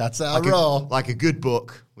show, that's our Raw. Like a good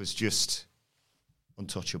book, was just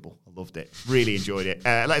untouchable. I loved it. Really enjoyed it.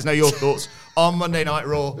 Let us know your thoughts on Monday Night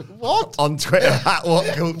Raw. What? On Twitter,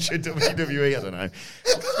 @WhatCultureWWE. I don't know.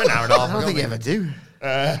 It's been an hour and a half. I don't think you ever do.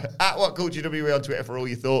 At What Culture WE on Twitter for all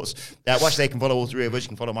your thoughts. Watch they can follow all three of us. You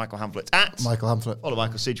can follow Michael Hamflett at Michael Hamflett. Follow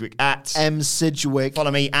Michael Sidgwick at M. Sidgwick.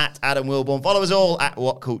 Follow me at Adam Wilborn. Follow us all at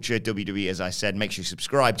What Culture WWE. As I said, make sure you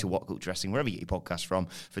subscribe to What Culture Wrestling wherever you get your podcasts from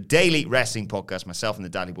for daily wrestling podcasts. Myself and the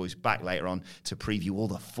Dudley Boys back later on to preview all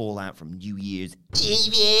the fallout from New Year's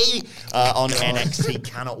on NXT.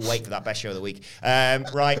 Cannot wait for that best show of the week.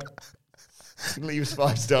 Right. Leave us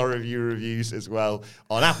 5-star reviews as well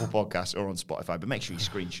on Apple Podcasts or on Spotify, but make sure you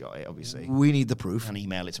screenshot it, obviously. We need the proof. And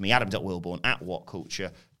email it to me,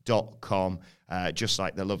 adam.wilborn@whatculture.com, just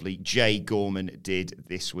like the lovely Jay Gorman did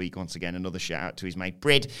this week. Once again, another shout out to his mate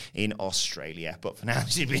Brid in Australia. But for now,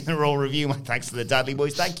 this has been the Raw Review. My thanks to the Dudley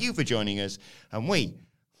Boys. Thank you for joining us, and we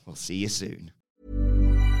will see you soon.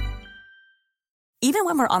 Even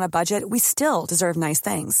when we're on a budget, we still deserve nice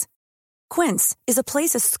things. Quince is a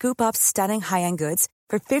place to scoop up stunning high-end goods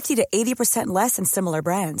for 50 to 80% less than similar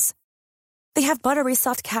brands. They have buttery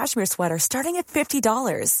soft cashmere sweaters starting at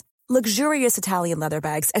 $50, luxurious Italian leather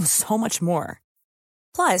bags, and so much more.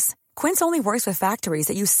 Plus, Quince only works with factories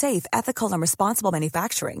that use safe, ethical, and responsible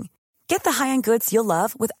manufacturing. Get the high-end goods you'll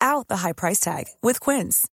love without the high price tag with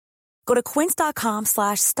Quince. Go to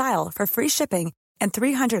quince.com/style for free shipping and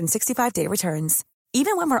 365-day returns.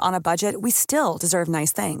 Even when we're on a budget, we still deserve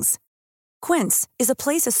nice things. Quince is a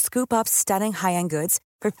place to scoop up stunning high-end goods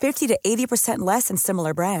for 50 to 80% less than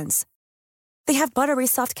similar brands. They have buttery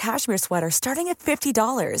soft cashmere sweaters starting at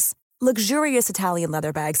 $50, luxurious Italian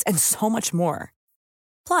leather bags, and so much more.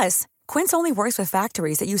 Plus, Quince only works with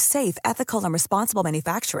factories that use safe, ethical, and responsible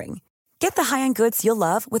manufacturing. Get the high-end goods you'll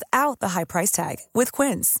love without the high price tag with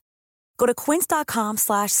Quince. Go to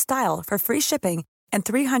quince.com/style for free shipping and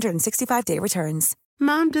 365-day returns.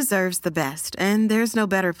 Mom deserves the best, and there's no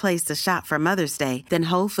better place to shop for Mother's Day than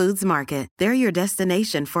Whole Foods Market. They're your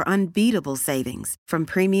destination for unbeatable savings, from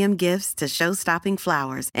premium gifts to show-stopping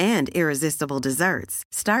flowers and irresistible desserts.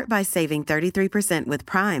 Start by saving 33% with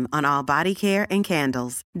Prime on all body care and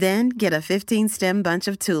candles. Then get a 15-stem bunch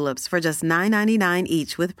of tulips for just $9.99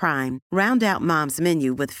 each with Prime. Round out Mom's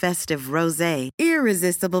menu with festive rosé,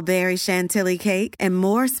 irresistible berry chantilly cake, and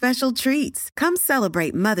more special treats. Come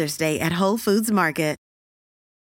celebrate Mother's Day at Whole Foods Market.